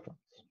chemistry are electrons.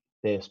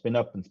 They spin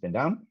up and spin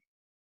down.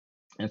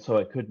 And so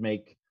I could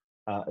make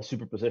a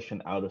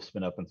superposition out of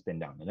spin up and spin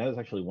down. And that is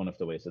actually one of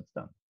the ways it's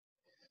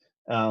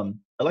done.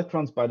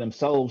 Electrons by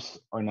themselves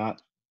are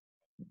not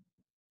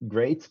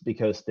great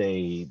because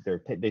they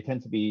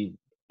tend to be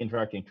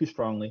interacting too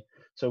strongly.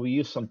 So we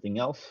use something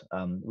else.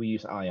 We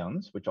use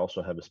ions, which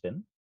also have a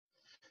spin.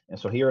 And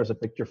so here is a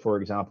picture,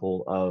 for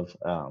example, of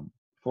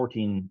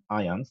 14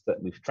 ions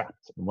that we've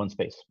trapped in one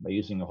space by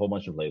using a whole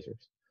bunch of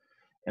lasers.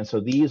 And so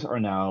these are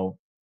now,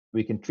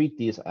 we can treat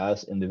these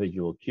as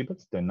individual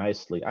qubits. They're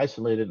nicely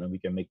isolated and we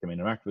can make them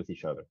interact with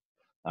each other.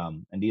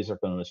 And these are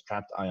known as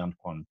trapped ion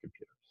quantum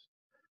computers.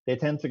 They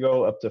tend to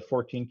go up to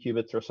 14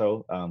 qubits or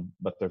so,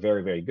 but they're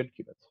very, very good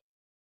qubits.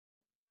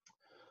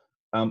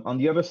 On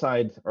the other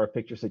side are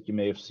pictures that you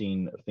may have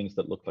seen of things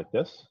that look like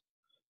this,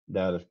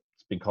 that have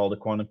been called a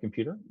quantum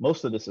computer.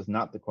 Most of this is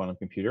not the quantum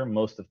computer.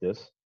 Most of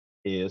this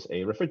is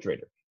a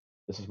refrigerator.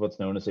 This is what's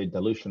known as a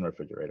dilution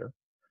refrigerator,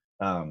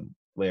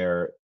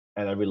 where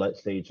at every light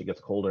stage it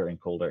gets colder and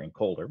colder and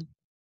colder.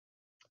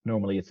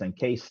 Normally it's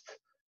encased,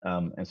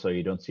 and so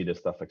you don't see this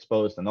stuff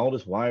exposed. And all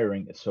this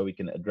wiring is so we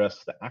can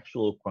address the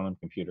actual quantum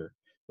computer,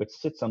 which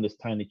sits on this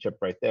tiny chip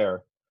right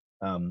there,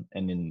 and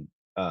in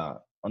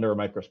under a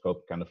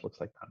microscope kind of looks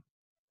like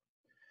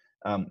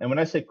that. And when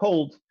I say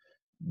cold,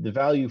 the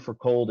value for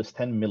cold is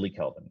 10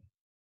 millikelvin.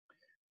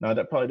 Now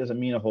that probably doesn't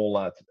mean a whole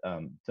lot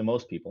to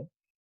most people,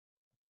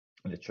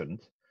 and it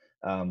shouldn't.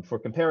 For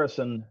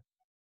comparison,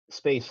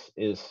 space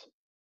is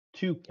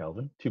 2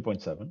 Kelvin,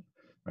 2.7,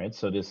 right?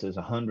 So this is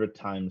 100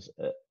 times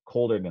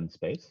colder than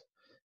space.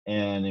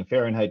 And in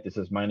Fahrenheit, this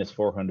is minus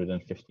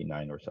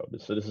 459 or so.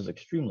 So this is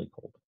extremely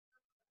cold.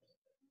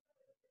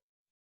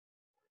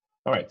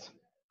 All right.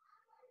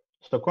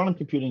 So quantum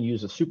computing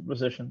uses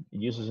superposition,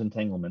 it uses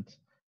entanglement,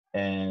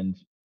 and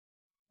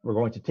we're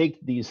going to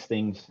take these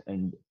things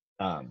and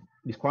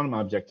these quantum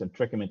objects and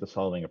trick them into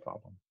solving a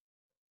problem.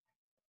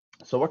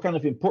 So what kind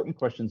of important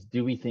questions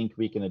do we think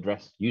we can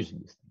address using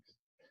these things?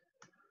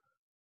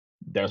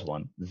 There's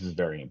one. This is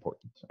very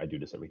important. I do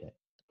this every day.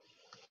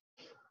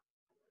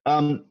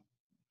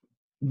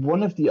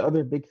 One of the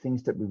other big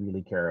things that we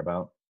really care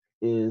about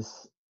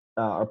is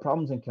our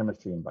problems in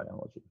chemistry and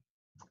biology.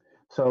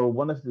 So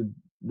one of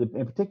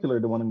in particular,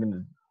 the one I'm going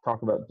to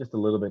talk about just a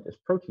little bit is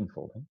protein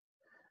folding.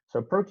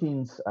 So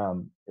proteins,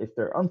 if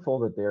they're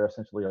unfolded, they're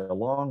essentially a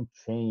long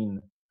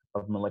chain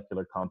of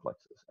molecular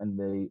complexes, and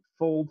they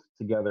fold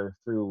together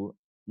through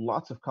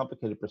lots of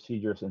complicated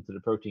procedures into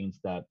the proteins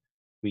that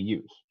we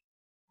use,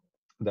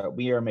 that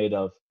we are made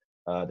of,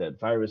 that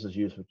viruses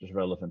use, which is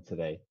relevant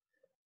today.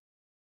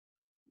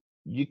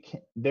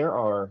 There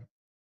are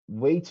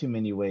way too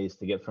many ways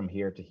to get from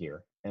here to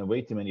here, and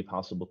way too many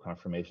possible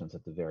conformations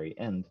at the very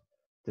end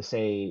to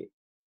say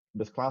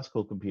with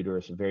classical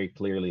computers very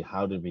clearly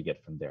how did we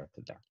get from there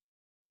to there.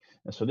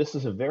 And so this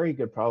is a very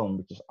good problem,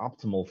 which is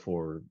optimal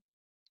for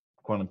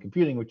quantum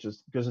computing, which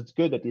is because it's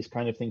good at these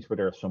kind of things where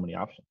there are so many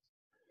options.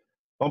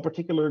 One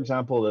particular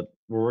example that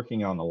we're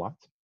working on a lot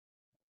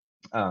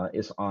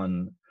is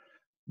on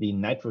the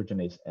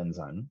nitrogenase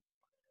enzyme.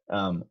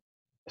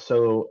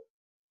 So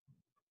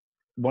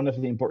one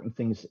of the important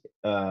things,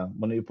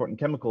 one of the important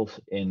chemicals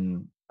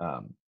in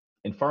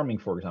farming,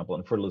 for example,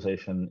 in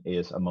fertilization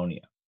is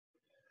ammonia.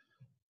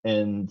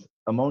 And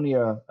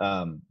ammonia,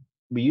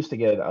 we used to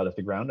get it out of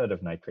the ground, out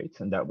of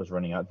nitrates, and that was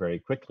running out very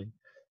quickly.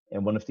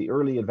 And one of the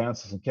early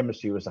advances in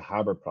chemistry was the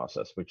Haber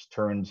process, which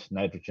turns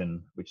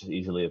nitrogen, which is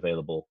easily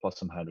available, plus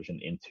some hydrogen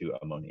into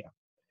ammonia.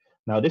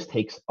 Now, this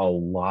takes a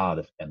lot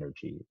of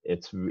energy.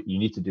 You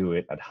need to do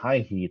it at high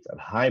heat, at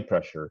high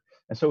pressure,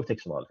 and so it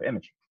takes a lot of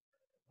energy.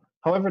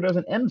 However, there's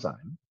an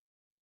enzyme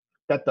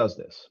that does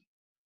this.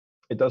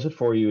 It does it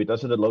for you. It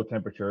does it at low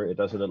temperature. It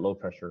does it at low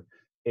pressure.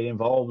 It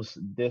involves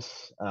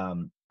this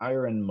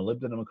iron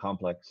molybdenum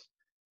complex,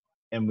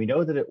 and we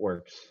know that it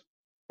works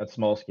at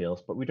small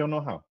scales, but we don't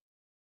know how.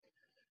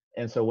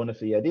 And so one of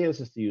the ideas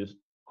is to use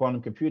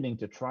quantum computing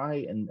to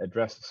try and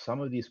address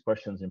some of these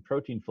questions in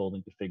protein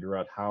folding to figure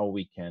out how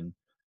we can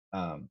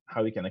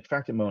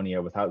extract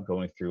ammonia without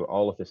going through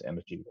all of this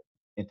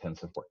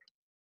energy-intensive work.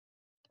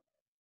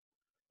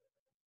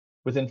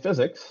 Within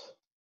physics,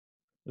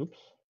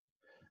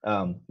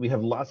 we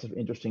have lots of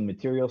interesting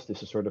materials.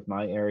 This is sort of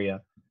my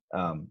area,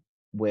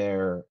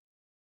 where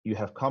you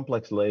have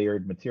complex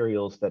layered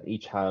materials that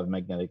each have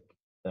magnetic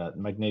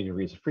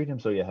degrees of freedom.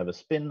 So you have a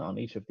spin on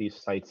each of these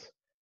sites,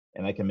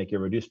 and I can make a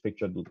reduced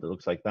picture that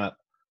looks like that.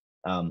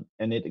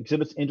 And it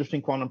exhibits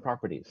interesting quantum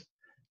properties.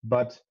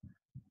 But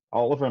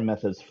all of our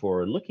methods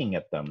for looking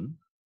at them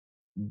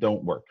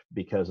don't work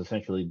because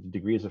essentially the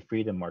degrees of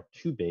freedom are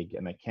too big,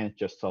 and I can't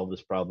just solve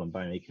this problem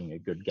by making a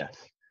good guess,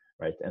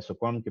 right? And so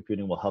quantum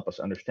computing will help us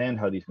understand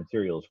how these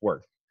materials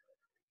work.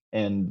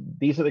 And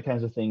these are the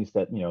kinds of things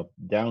that,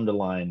 down the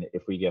line,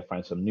 if we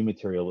find some new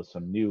material with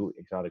some new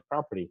exotic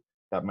property,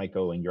 that might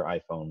go in your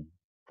iPhone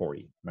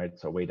 40, right?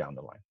 So way down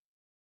the line.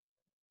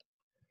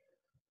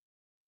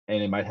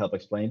 And it might help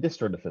explain this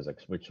sort of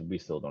physics, which we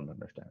still don't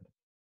understand,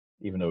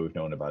 even though we've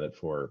known about it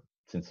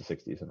since the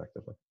 60s,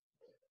 effectively.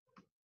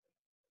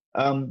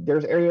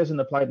 There's areas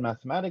in applied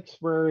mathematics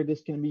where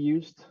this can be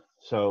used.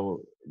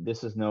 So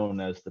this is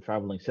known as the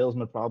traveling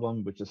salesman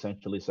problem, which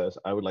essentially says,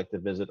 I would like to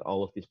visit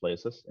all of these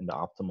places in the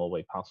optimal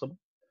way possible.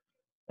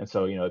 And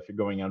so, if you're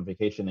going on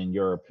vacation in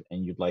Europe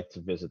and you'd like to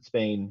visit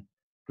Spain,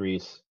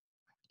 Greece,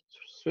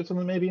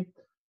 Switzerland, maybe,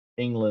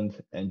 England,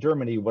 and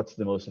Germany, what's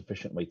the most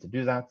efficient way to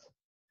do that?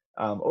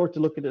 Or to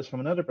look at this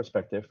from another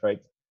perspective,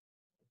 right?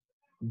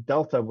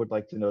 Delta would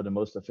like to know the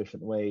most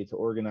efficient way to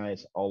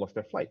organize all of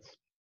their flights,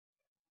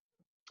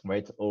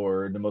 right?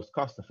 Or the most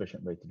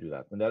cost-efficient way to do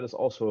that. And that is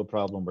also a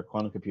problem where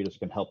quantum computers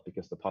can help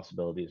because the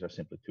possibilities are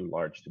simply too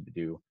large to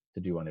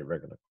do on a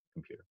regular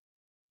computer.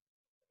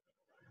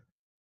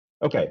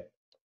 Okay.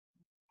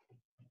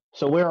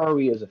 So where are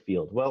we as a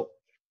field? Well,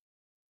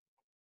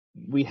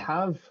 we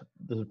have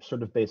the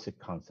sort of basic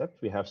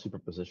concept. We have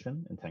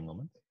superposition,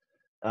 entanglement.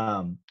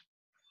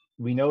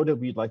 We know that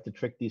we'd like to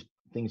trick these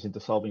things into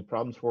solving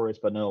problems for us,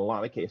 but in a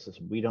lot of cases,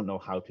 we don't know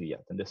how to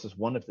yet. And this is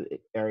one of the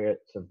areas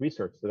of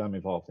research that I'm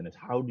involved in, is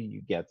how do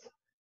you get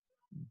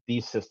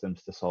these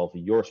systems to solve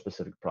your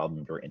specific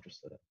problem you're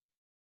interested in?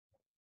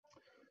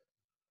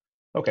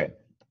 Okay,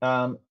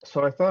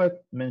 so I thought I'd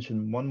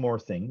mention one more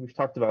thing. We've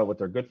talked about what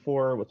they're good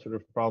for, what sort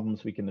of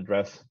problems we can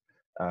address.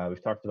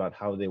 We've talked about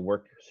how they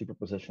work,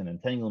 superposition,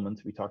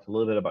 entanglement. We talked a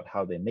little bit about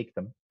how they make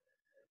them.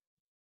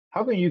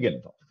 How can you get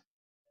involved?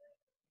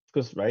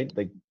 Because, right,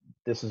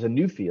 this is a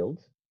new field.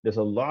 There's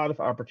a lot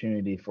of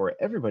opportunity for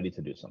everybody to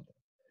do something.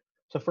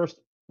 So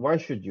first, why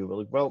should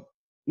you? Well,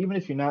 even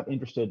if you're not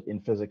interested in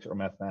physics or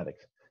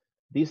mathematics,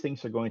 these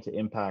things are going to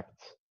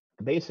impact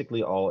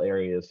basically all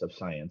areas of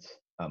science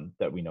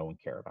that we know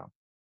and care about.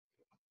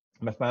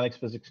 Mathematics,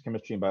 physics,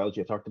 chemistry, and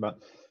biology I talked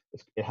about.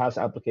 It has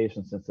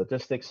applications in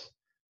statistics.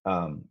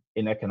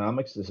 In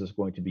economics, this is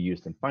going to be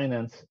used in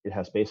finance. It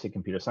has basic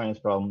computer science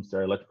problems.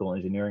 There are electrical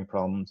engineering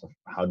problems of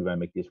how do I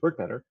make these work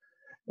better?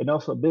 And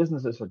also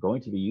businesses are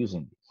going to be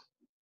using these,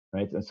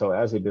 right? And so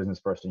as a business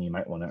person, you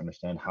might want to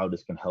understand how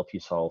this can help you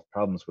solve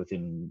problems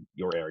within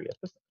your area of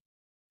business.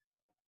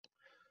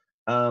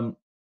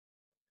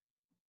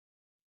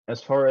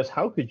 As far as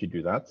how could you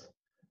do that,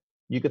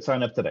 you could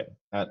sign up today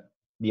at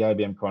the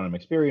IBM Quantum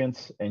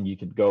Experience, and you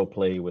could go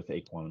play with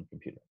a quantum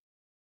computer.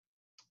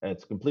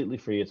 It's completely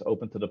free. It's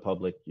open to the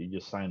public. You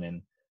just sign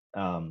in,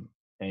 and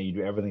you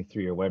do everything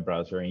through your web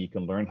browser, and you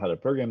can learn how to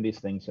program these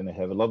things. And they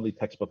have a lovely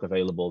textbook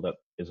available that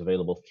is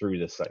available through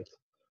this site,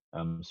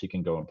 so you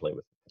can go and play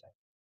with it today.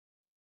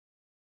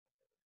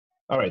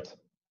 All right.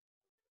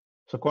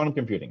 So quantum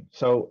computing.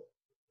 So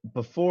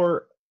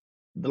before,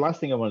 the last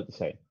thing I wanted to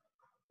say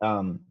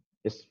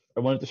is I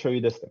wanted to show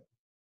you this thing.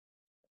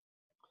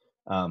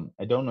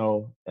 I don't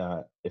know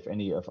if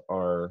any of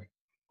our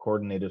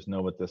coordinators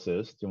know what this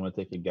is. Do you want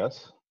to take a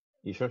guess?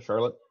 Isha,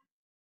 Charlotte?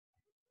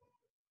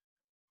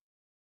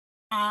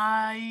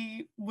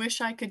 I wish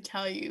I could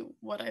tell you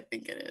what I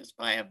think it is,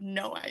 but I have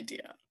no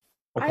idea.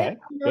 I Okay, have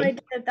no good.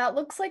 idea. That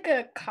looks like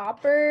a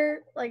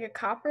copper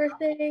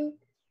thing.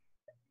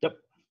 Yep.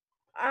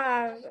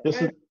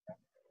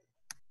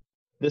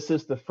 This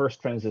is the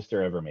first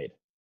transistor ever made.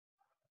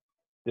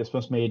 This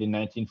was made in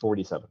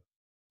 1947.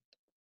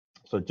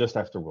 So just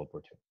after World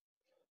War II.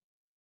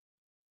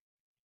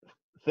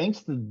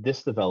 Thanks to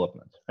this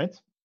development, right?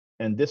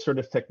 And this sort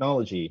of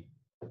technology,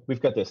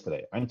 we've got this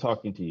today. I'm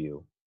talking to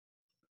you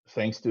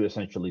thanks to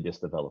essentially this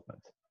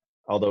development,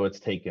 although it's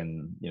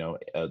taken,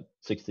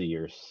 60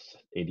 years,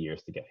 80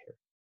 years to get here,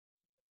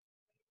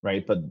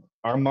 right? But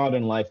our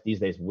modern life these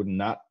days we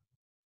wouldn't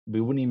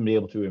even be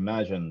able to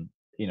imagine,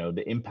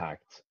 the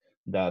impact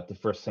that the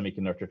first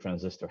semiconductor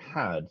transistor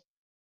had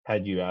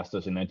you asked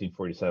us in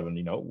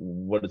 1947,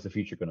 what is the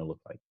future going to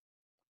look like?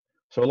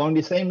 So along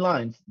these same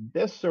lines,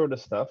 this sort of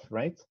stuff,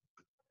 right?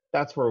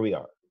 That's where we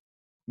are.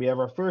 We have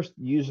our first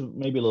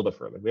maybe a little bit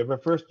further. We have our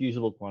first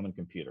usable quantum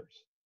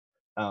computers.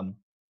 And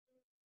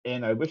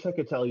I wish I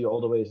could tell you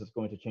all the ways it's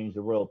going to change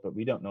the world, but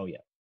we don't know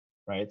yet,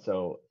 right?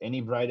 So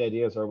any bright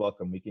ideas are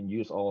welcome. We can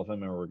use all of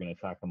them and we're going to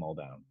track them all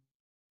down.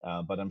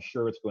 But I'm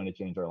sure it's going to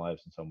change our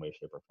lives in some way,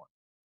 shape, or form.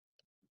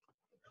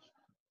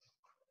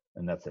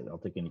 And that's it. I'll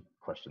take any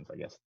questions, I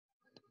guess.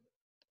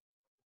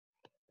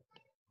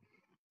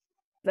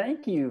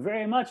 Thank you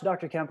very much,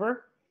 Dr.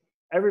 Kemper.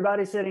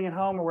 Everybody sitting at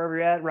home or wherever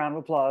you're at, round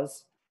of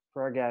applause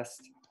for our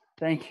guest.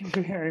 Thank you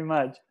very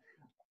much.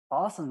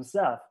 Awesome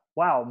stuff.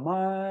 Wow,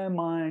 my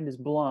mind is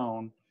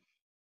blown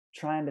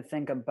trying to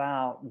think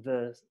about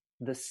the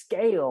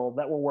scale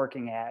that we're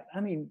working at.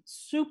 I mean,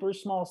 super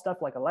small stuff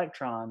like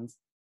electrons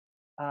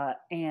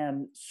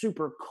and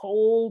super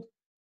cold.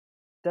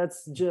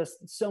 That's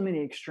just so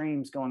many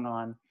extremes going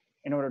on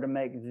in order to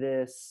make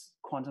this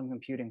quantum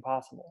computing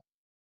possible.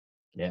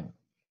 Yeah.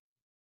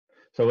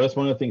 So that's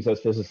one of the things as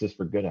physicists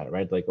we're good at,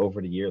 right? Like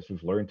over the years,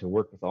 we've learned to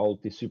work with all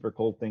these super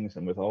cold things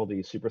and with all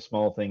these super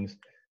small things.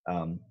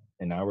 And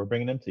now we're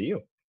bringing them to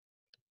you.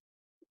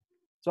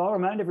 So I'll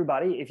remind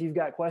everybody, if you've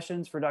got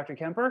questions for Dr.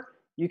 Kemper,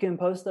 you can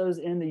post those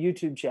in the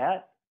YouTube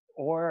chat.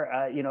 Or,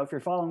 if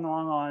you're following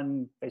along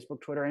on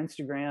Facebook, Twitter,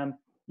 Instagram,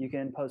 you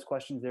can post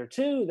questions there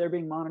too. They're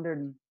being monitored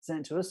and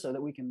sent to us so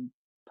that we can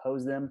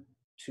pose them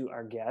to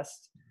our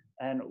guests.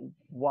 And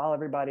while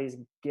everybody's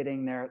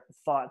getting their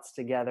thoughts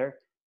together,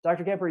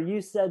 Dr. Kemper,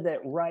 you said that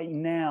right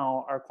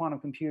now our quantum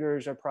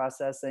computers are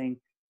processing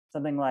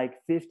something like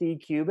 50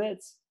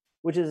 qubits,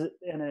 which is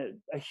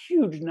a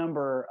huge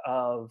number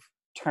of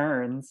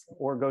turns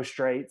or go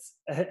straights,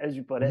 as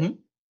you put it. Mm-hmm.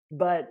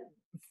 But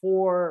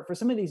for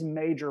some of these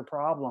major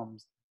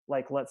problems,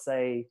 like let's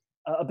say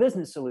a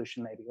business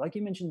solution, maybe like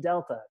you mentioned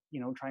Delta,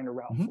 trying to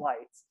route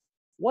flights,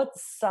 what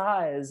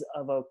size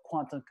of a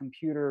quantum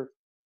computer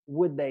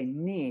would they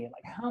need?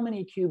 Like how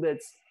many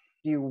qubits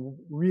do you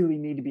really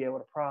need to be able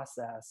to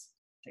process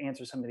to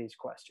answer some of these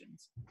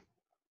questions?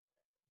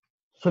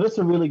 So that's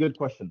a really good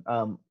question.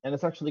 And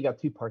it's actually got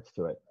two parts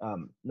to it.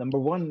 Number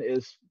one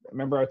is,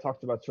 remember I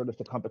talked about sort of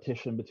the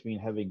competition between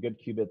having good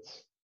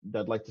qubits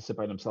that like to sit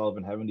by themselves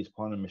and having these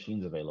quantum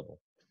machines available.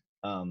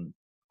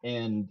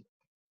 And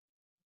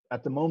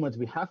at the moment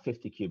we have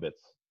 50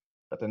 qubits,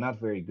 but they're not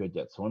very good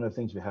yet. So one of the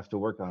things we have to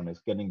work on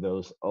is getting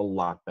those a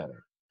lot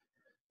better.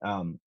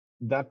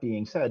 That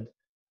being said,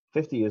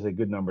 50 is a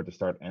good number to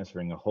start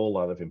answering a whole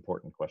lot of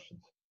important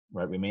questions,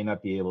 right? We may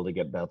not be able to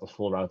get Delta's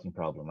full routing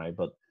problem, right?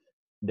 But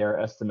there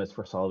are estimates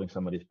for solving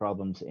some of these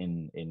problems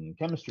in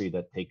chemistry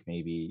that take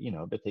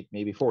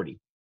maybe, 40,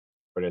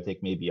 or they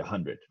take maybe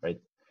 100, right?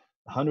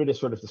 100 is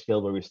sort of the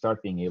scale where we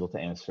start being able to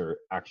answer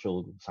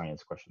actual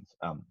science questions.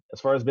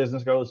 As far as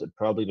business goes, it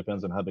probably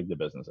depends on how big the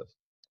business is.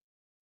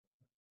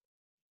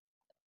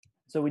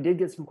 So we did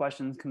get some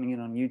questions coming in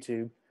on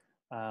YouTube.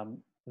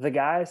 The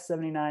guy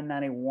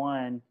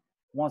 7991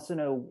 wants to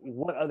know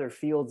what other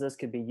fields this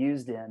could be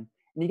used in.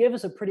 And he gave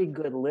us a pretty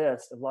good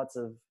list of lots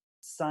of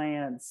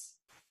science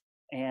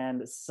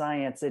and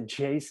science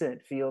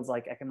adjacent fields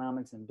like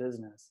economics and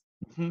business.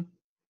 Mhm.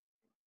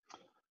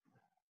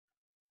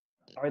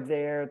 Are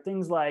there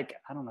things like,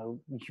 I don't know,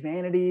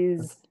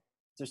 humanities? Is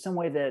there some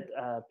way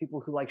that people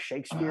who like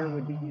Shakespeare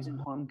would be using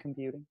quantum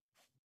computing?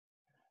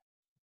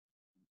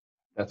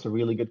 That's a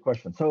really good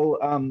question. So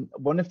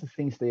one of the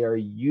things they're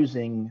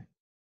doing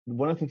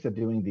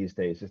these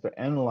days is they're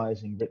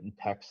analyzing written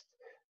text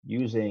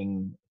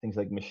using things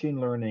like machine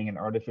learning and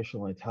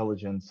artificial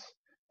intelligence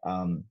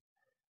to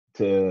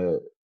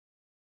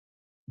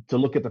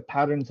look at the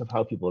patterns of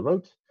how people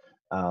wrote,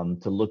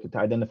 to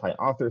identify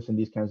authors and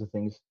these kinds of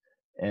things.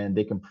 And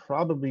they can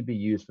probably be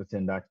used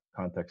within that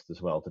context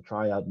as well to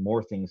try out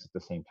more things at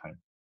the same time.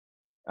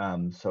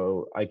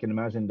 So I can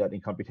imagine that in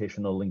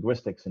computational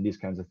linguistics and these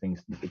kinds of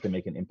things, it can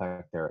make an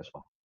impact there as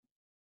well.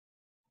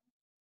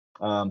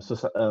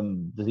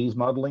 Disease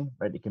modeling,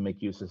 right? It can make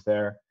uses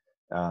there.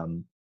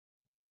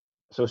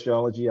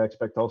 Sociology, I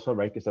expect also,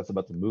 right? Because that's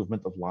about the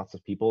movement of lots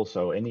of people.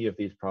 So any of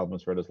these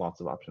problems where there's lots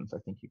of options, I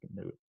think you can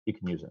do it. You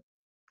can use it.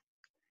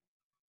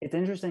 It's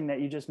interesting that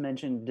you just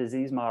mentioned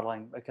disease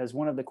modeling, because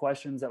one of the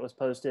questions that was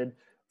posted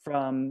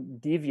from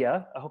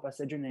Divya, I hope I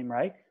said your name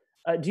right.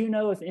 Do you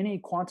know if any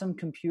quantum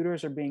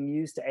computers are being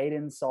used to aid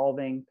in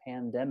solving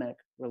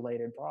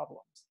pandemic-related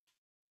problems?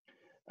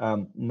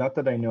 Not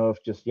that I know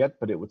of just yet,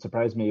 but it would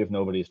surprise me if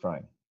nobody's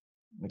trying.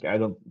 Like, I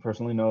don't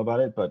personally know about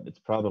it, but it's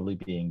probably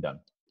being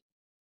done.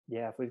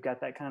 Yeah, if we've got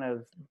that kind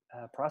of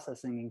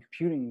processing and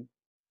computing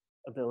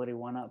ability,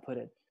 why not put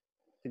it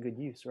to good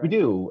use, right? We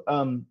do.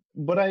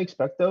 What I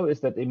expect, though, is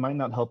that it might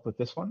not help with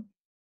this one.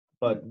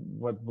 But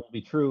what will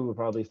be true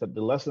probably is that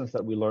the lessons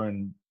that we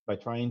learn by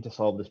trying to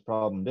solve this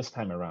problem this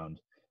time around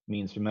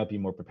means we might be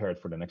more prepared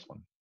for the next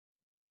one.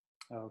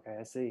 Okay,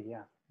 I see,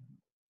 yeah.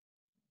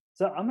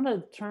 So I'm going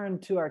to turn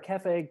to our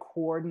cafe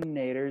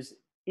coordinators.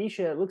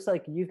 Isha, it looks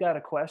like you've got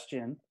a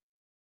question.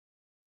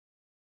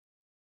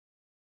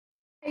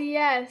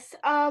 Yes,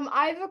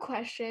 I have a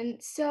question.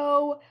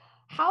 So,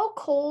 how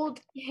cold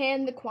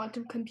can the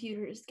quantum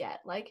computers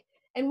get? Like,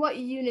 and what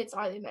units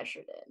are they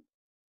measured in?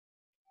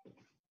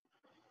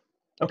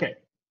 Okay,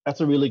 that's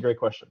a really great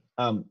question.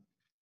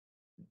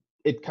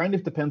 It kind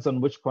of depends on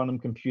which quantum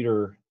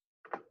computer,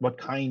 what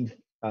kind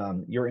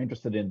you're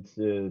interested in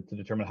to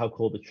determine how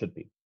cold it should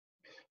be.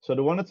 So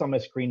the one that's on my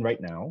screen right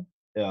now,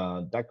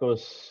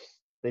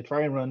 they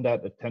try and run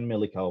that at 10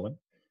 millikelvin.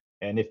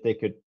 And if they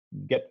could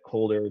get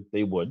colder,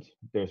 they would.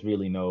 There's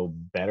really no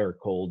better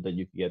cold that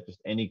you could get,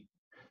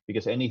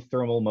 because any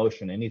thermal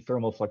motion, any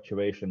thermal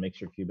fluctuation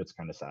makes your qubits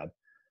kind of sad.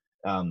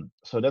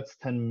 So that's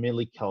 10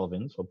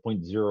 millikelvin, so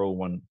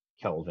 0.01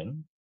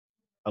 Kelvin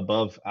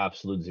above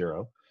absolute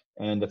zero.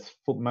 And that's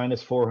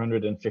minus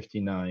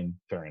 459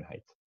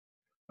 Fahrenheit.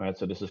 All right,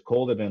 so this is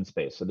colder than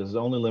space. So this is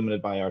only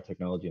limited by our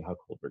technology and how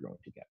cold we're going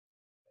to get.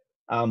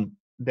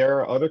 There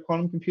are other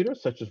quantum computers,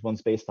 such as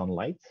ones based on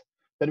light,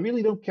 that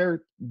really don't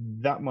care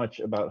that much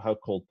about how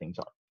cold things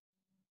are.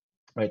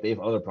 Right, they have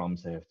other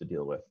problems they have to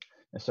deal with.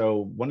 And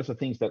so one of the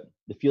things that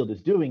the field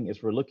is doing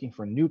is we're looking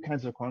for new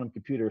kinds of quantum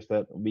computers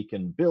that we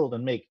can build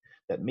and make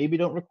that maybe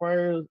don't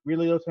require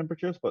really low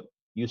temperatures, but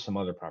use some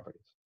other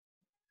properties.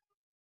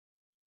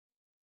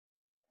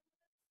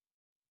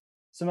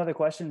 Some other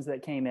questions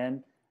that came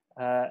in.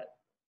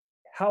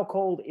 How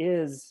cold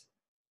is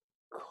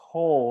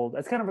cold?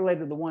 That's kind of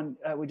related to the one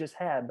we just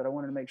had, but I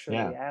wanted to make sure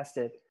that we asked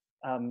it.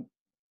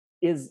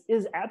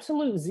 Is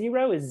absolute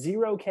zero, is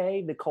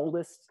 0K the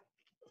coldest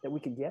that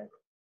we could get?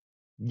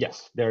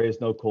 Yes, there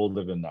is no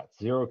colder than that.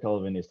 0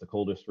 Kelvin is the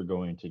coldest we're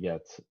going to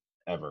get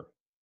ever.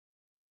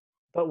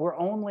 But we're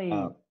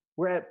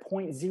at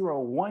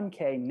 0.01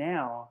 K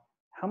now.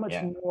 How much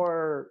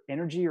more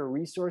energy or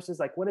resources?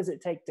 Like, what does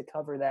it take to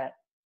cover that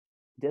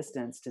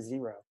distance to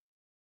zero?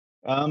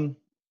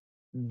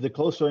 The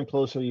closer and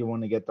closer you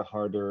want to get, the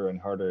harder and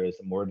harder is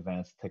the more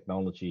advanced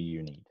technology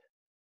you need.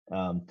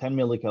 10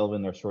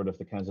 millikelvin are sort of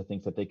the kinds of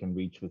things that they can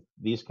reach with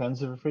these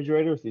kinds of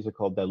refrigerators. These are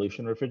called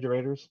dilution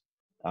refrigerators.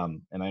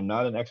 And I'm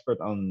not an expert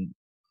on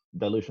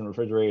dilution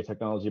refrigerator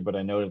technology, but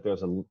I know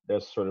that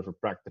there's sort of a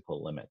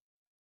practical limit.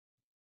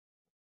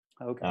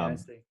 Okay, I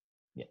see.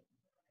 Yeah.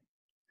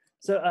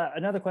 So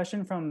another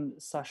question from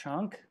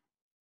Sashank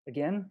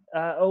again.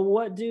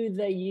 What do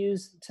they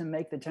use to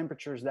make the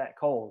temperatures that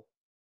cold?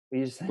 We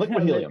use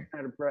liquid helium.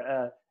 Kind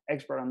of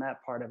expert on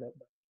that part of it.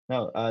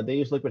 No, they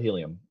use liquid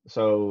helium.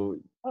 So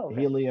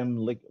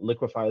helium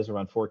liquefies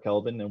around 4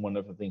 Kelvin, and one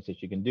of the things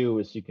that you can do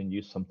is you can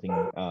use something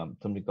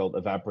called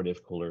evaporative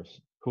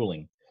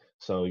cooling.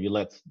 So you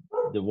let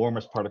the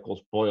warmest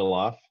particles boil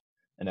off,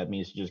 and that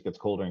means it just gets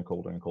colder and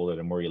colder and colder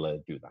the more you let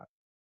it do that.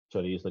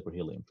 So they use liquid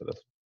helium for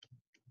this.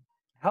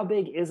 How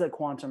big is a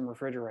quantum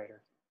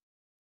refrigerator?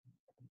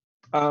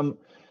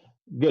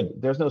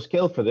 Good. There's no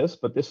scale for this,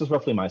 but this is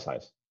roughly my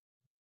size.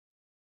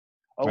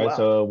 Oh, right. Wow.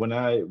 So when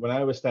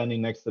I was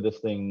standing next to this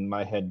thing,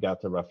 my head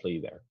got to roughly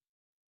there.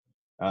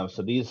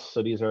 So these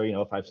are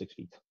 5-6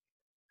 feet.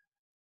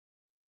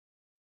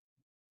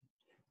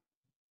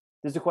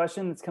 There's a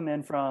question that's come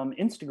in from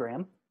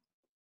Instagram.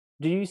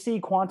 Do you see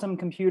quantum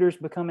computers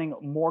becoming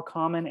more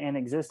common and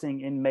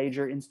existing in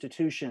major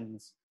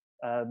institutions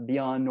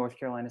beyond North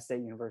Carolina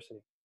State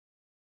University?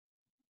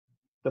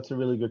 That's a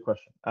really good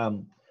question.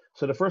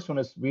 So the first one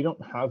is we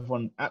don't have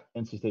one at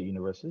NC State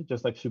University.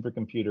 Just like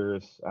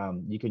supercomputers,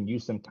 you can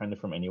use them kind of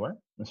from anywhere.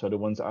 And so the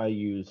ones I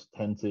use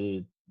tend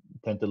to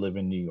live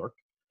in New York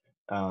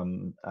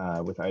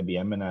with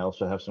IBM, and I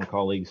also have some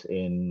colleagues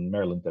in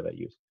Maryland that I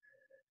use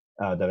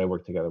that I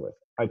work together with.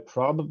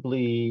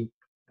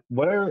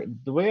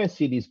 The way I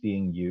see these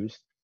being used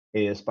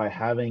is by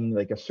having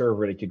like a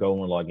server that you go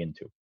and log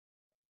into.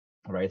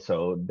 Right,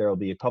 so there'll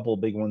be a couple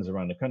of big ones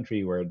around the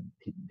country where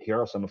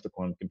here are some of the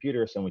quantum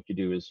computers, and what you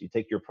do is you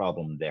take your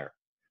problem there.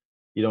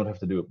 You don't have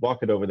to walk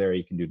it over there.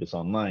 You can do this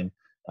online,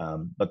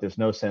 but there's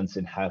no sense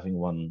in having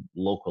one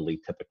locally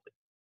typically.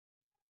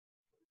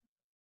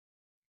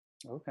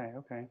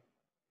 Okay.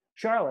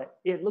 Charlotte,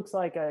 it looks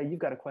like you've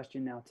got a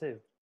question now too.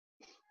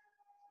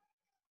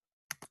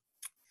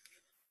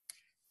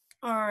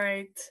 All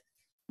right,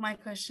 my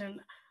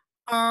question.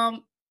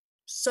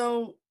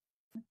 So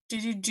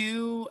did you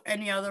do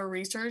any other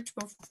research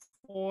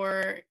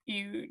before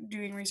you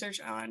doing research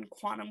on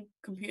quantum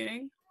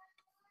computing?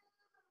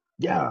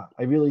 Yeah,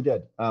 I really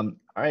did.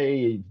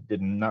 I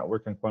did not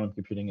work on quantum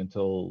computing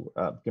until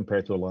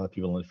compared to a lot of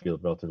people in the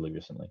field relatively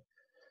recently.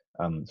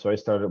 So I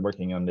started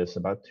working on this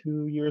about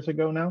 2 years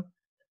ago now.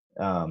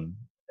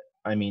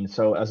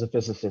 So as a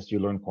physicist, you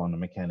learn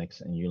quantum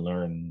mechanics and you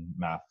learn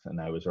math,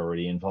 and I was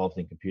already involved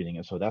in computing,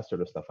 and so that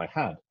sort of stuff I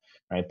had,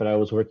 right? But I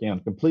was working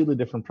on completely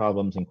different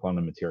problems in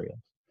quantum materials.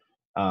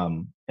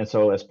 And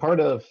so as part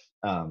of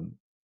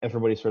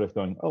everybody sort of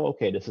going, oh,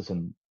 okay, this is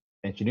an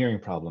engineering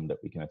problem that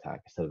we can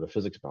attack instead of a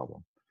physics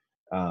problem.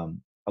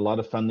 A lot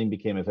of funding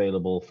became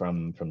available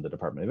from the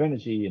Department of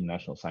Energy and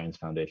National Science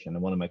Foundation,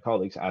 and one of my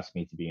colleagues asked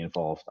me to be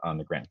involved on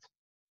the grant.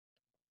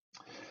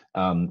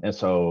 And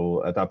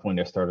so at that point,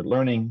 I started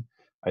learning.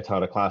 I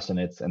taught a class in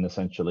it and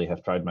essentially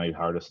have tried my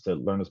hardest to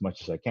learn as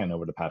much as I can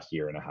over the past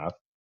year and a half.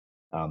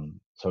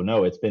 So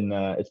no, it's been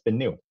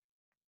new.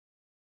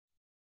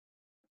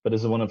 But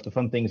this is one of the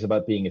fun things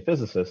about being a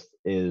physicist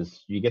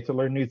is you get to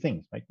learn new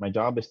things. Like my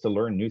job is to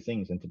learn new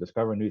things and to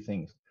discover new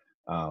things.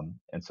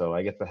 And so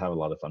I get to have a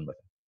lot of fun with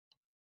it.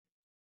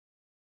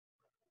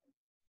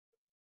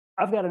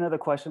 I've got another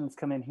question that's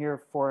come in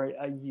here for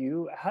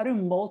you. How do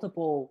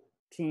multiple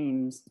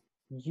teams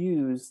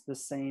use the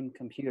same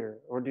computer,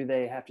 or do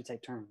they have to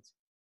take turns?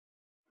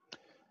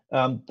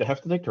 They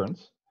have to take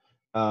turns,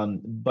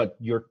 but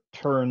your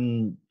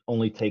turn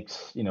only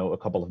takes a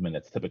couple of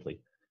minutes typically.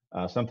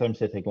 Sometimes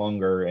they take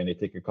longer and they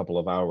take a couple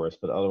of hours,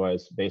 but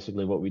otherwise,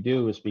 basically what we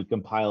do is we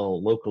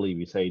compile locally.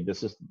 We say,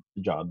 this is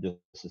the job,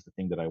 this is the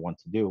thing that I want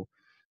to do.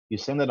 You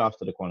send it off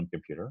to the quantum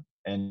computer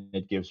and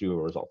it gives you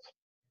a result.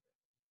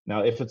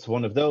 Now, if it's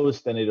one of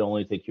those, then it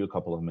only takes you a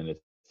couple of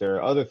minutes. There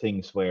are other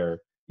things where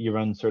you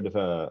run sort of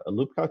a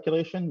loop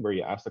calculation where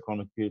you ask the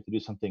quantum computer to do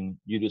something,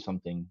 you do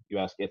something, you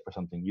ask it for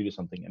something, you do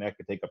something, and that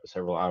could take up to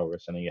several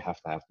hours, and then you have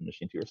to have the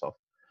machine to yourself.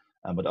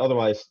 But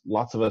otherwise,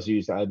 lots of us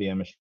use the IBM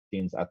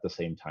machines at the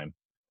same time.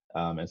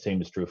 And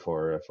same is true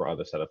for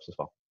other setups as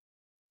well.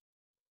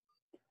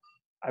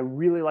 I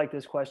really like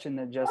this question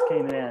that just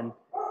came in.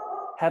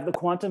 Have the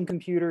quantum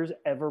computers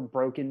ever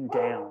broken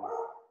down?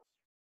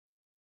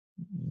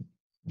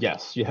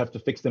 Yes, you have to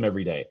fix them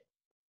every day.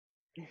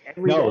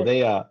 Every day?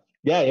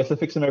 You have to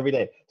fix them every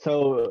day.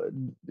 So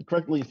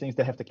correctly things,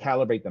 they have to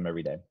calibrate them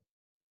every day.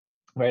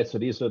 Right, so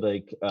these are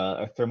like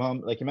a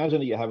thermometer. Like imagine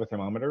that you have a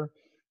thermometer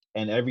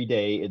and every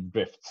day it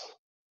drifts,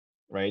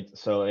 right?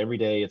 So every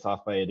day it's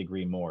off by a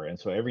degree more. And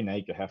so every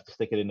night you have to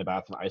stick it in a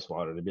bath of ice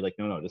water to be like,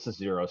 no, this is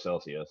 0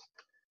 Celsius.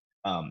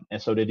 And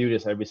so they do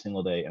this every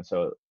single day. And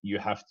so you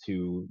have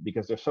to,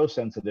 because they're so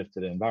sensitive to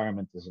the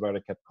environment, this is why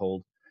they're kept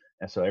cold.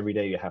 And so every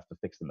day you have to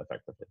fix them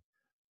effectively.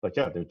 But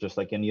yeah, they're just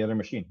like any other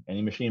machine.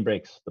 Any machine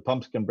breaks. The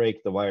pumps can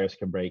break, the wires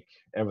can break,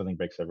 everything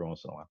breaks every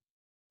once in a while.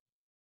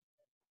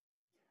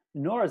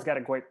 Nora's got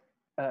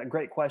a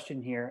great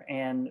question here,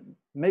 and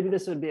maybe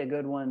this would be a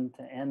good one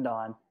to end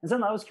on. And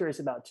something I was curious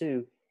about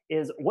too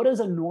is, what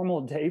is a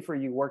normal day for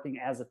you working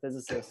as a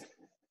physicist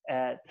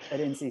at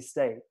NC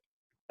State?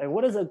 Like,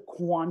 what does a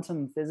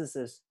quantum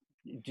physicist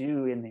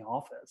do in the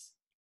office?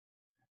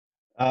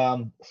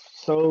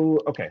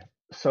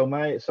 So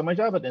my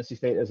job at NC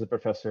State as a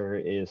professor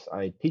is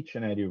I teach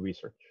and I do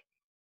research.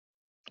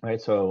 Right.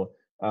 So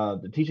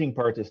the teaching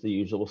part is the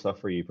usual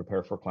stuff where you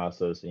prepare for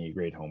classes and you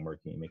grade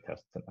homework and you make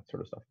tests and that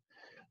sort of stuff.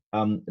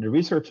 The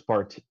research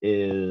part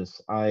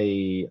is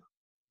I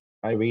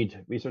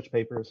read research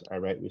papers, I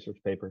write research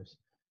papers,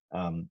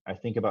 I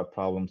think about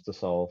problems to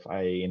solve,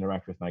 I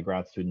interact with my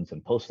grad students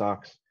and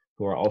postdocs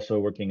who are also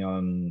working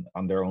on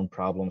their own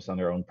problems, on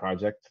their own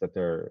projects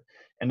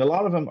and a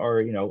lot of them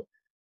are,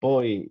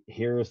 boy,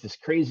 here's this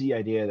crazy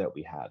idea that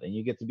we had, and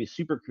you get to be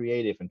super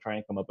creative and try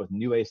and come up with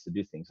new ways to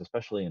do things,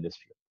 especially in this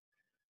field.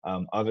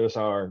 Others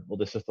are, well,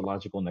 this is the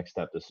logical next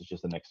step. This is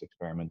just the next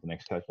experiment, the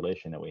next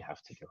calculation that we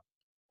have to do.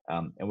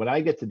 And what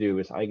I get to do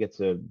is I get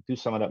to do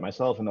some of that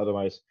myself, and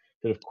otherwise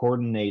sort of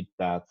coordinate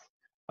that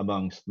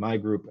amongst my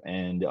group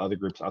and the other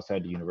groups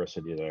outside the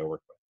university that I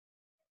work with.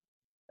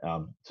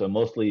 So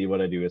mostly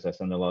what I do is I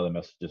send a lot of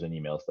messages and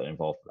emails that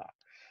involve that.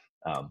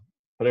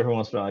 But every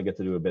once in a while I get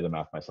to do a bit of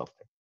math myself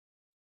too.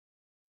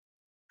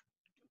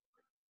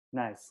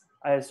 Nice.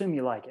 I assume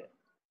you like it.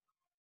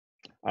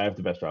 I have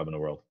the best job in the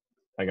world.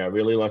 I got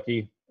really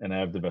lucky, and I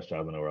have the best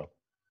job in the world.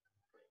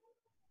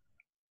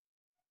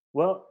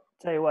 Well,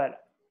 tell you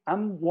what, I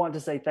want to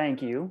say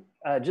thank you,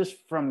 just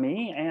from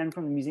me and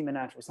from the Museum of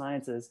Natural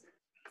Sciences,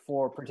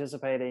 for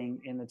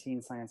participating in the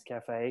Teen Science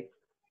Cafe.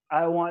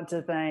 I want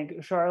to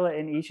thank Charlotte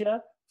and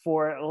Isha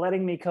for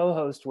letting me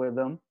co-host with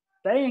them.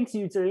 Thanks,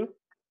 you two.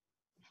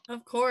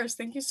 Of course.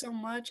 Thank you so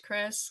much,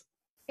 Chris.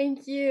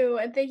 Thank you.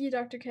 And thank you,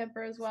 Dr.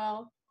 Kemper, as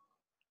well.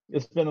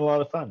 It's been a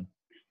lot of fun.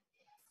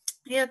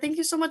 Yeah, thank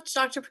you so much,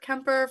 Dr.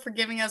 Kemper, for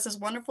giving us this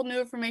wonderful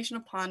new information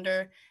to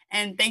ponder.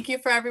 And thank you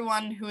for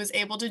everyone who was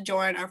able to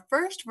join our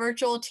first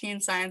virtual Teen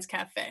Science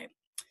Cafe.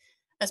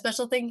 A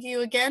special thank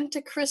you again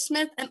to Chris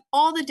Smith and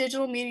all the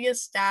digital media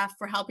staff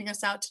for helping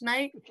us out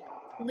tonight.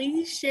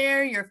 Please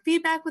share your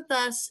feedback with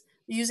us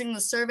using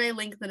the survey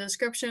link in the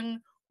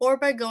description or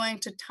by going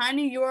to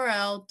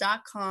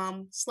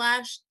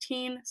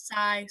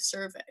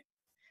tinyurl.com/teenscisurvey.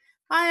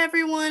 Bye,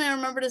 everyone, and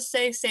remember to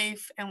stay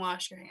safe and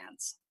wash your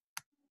hands.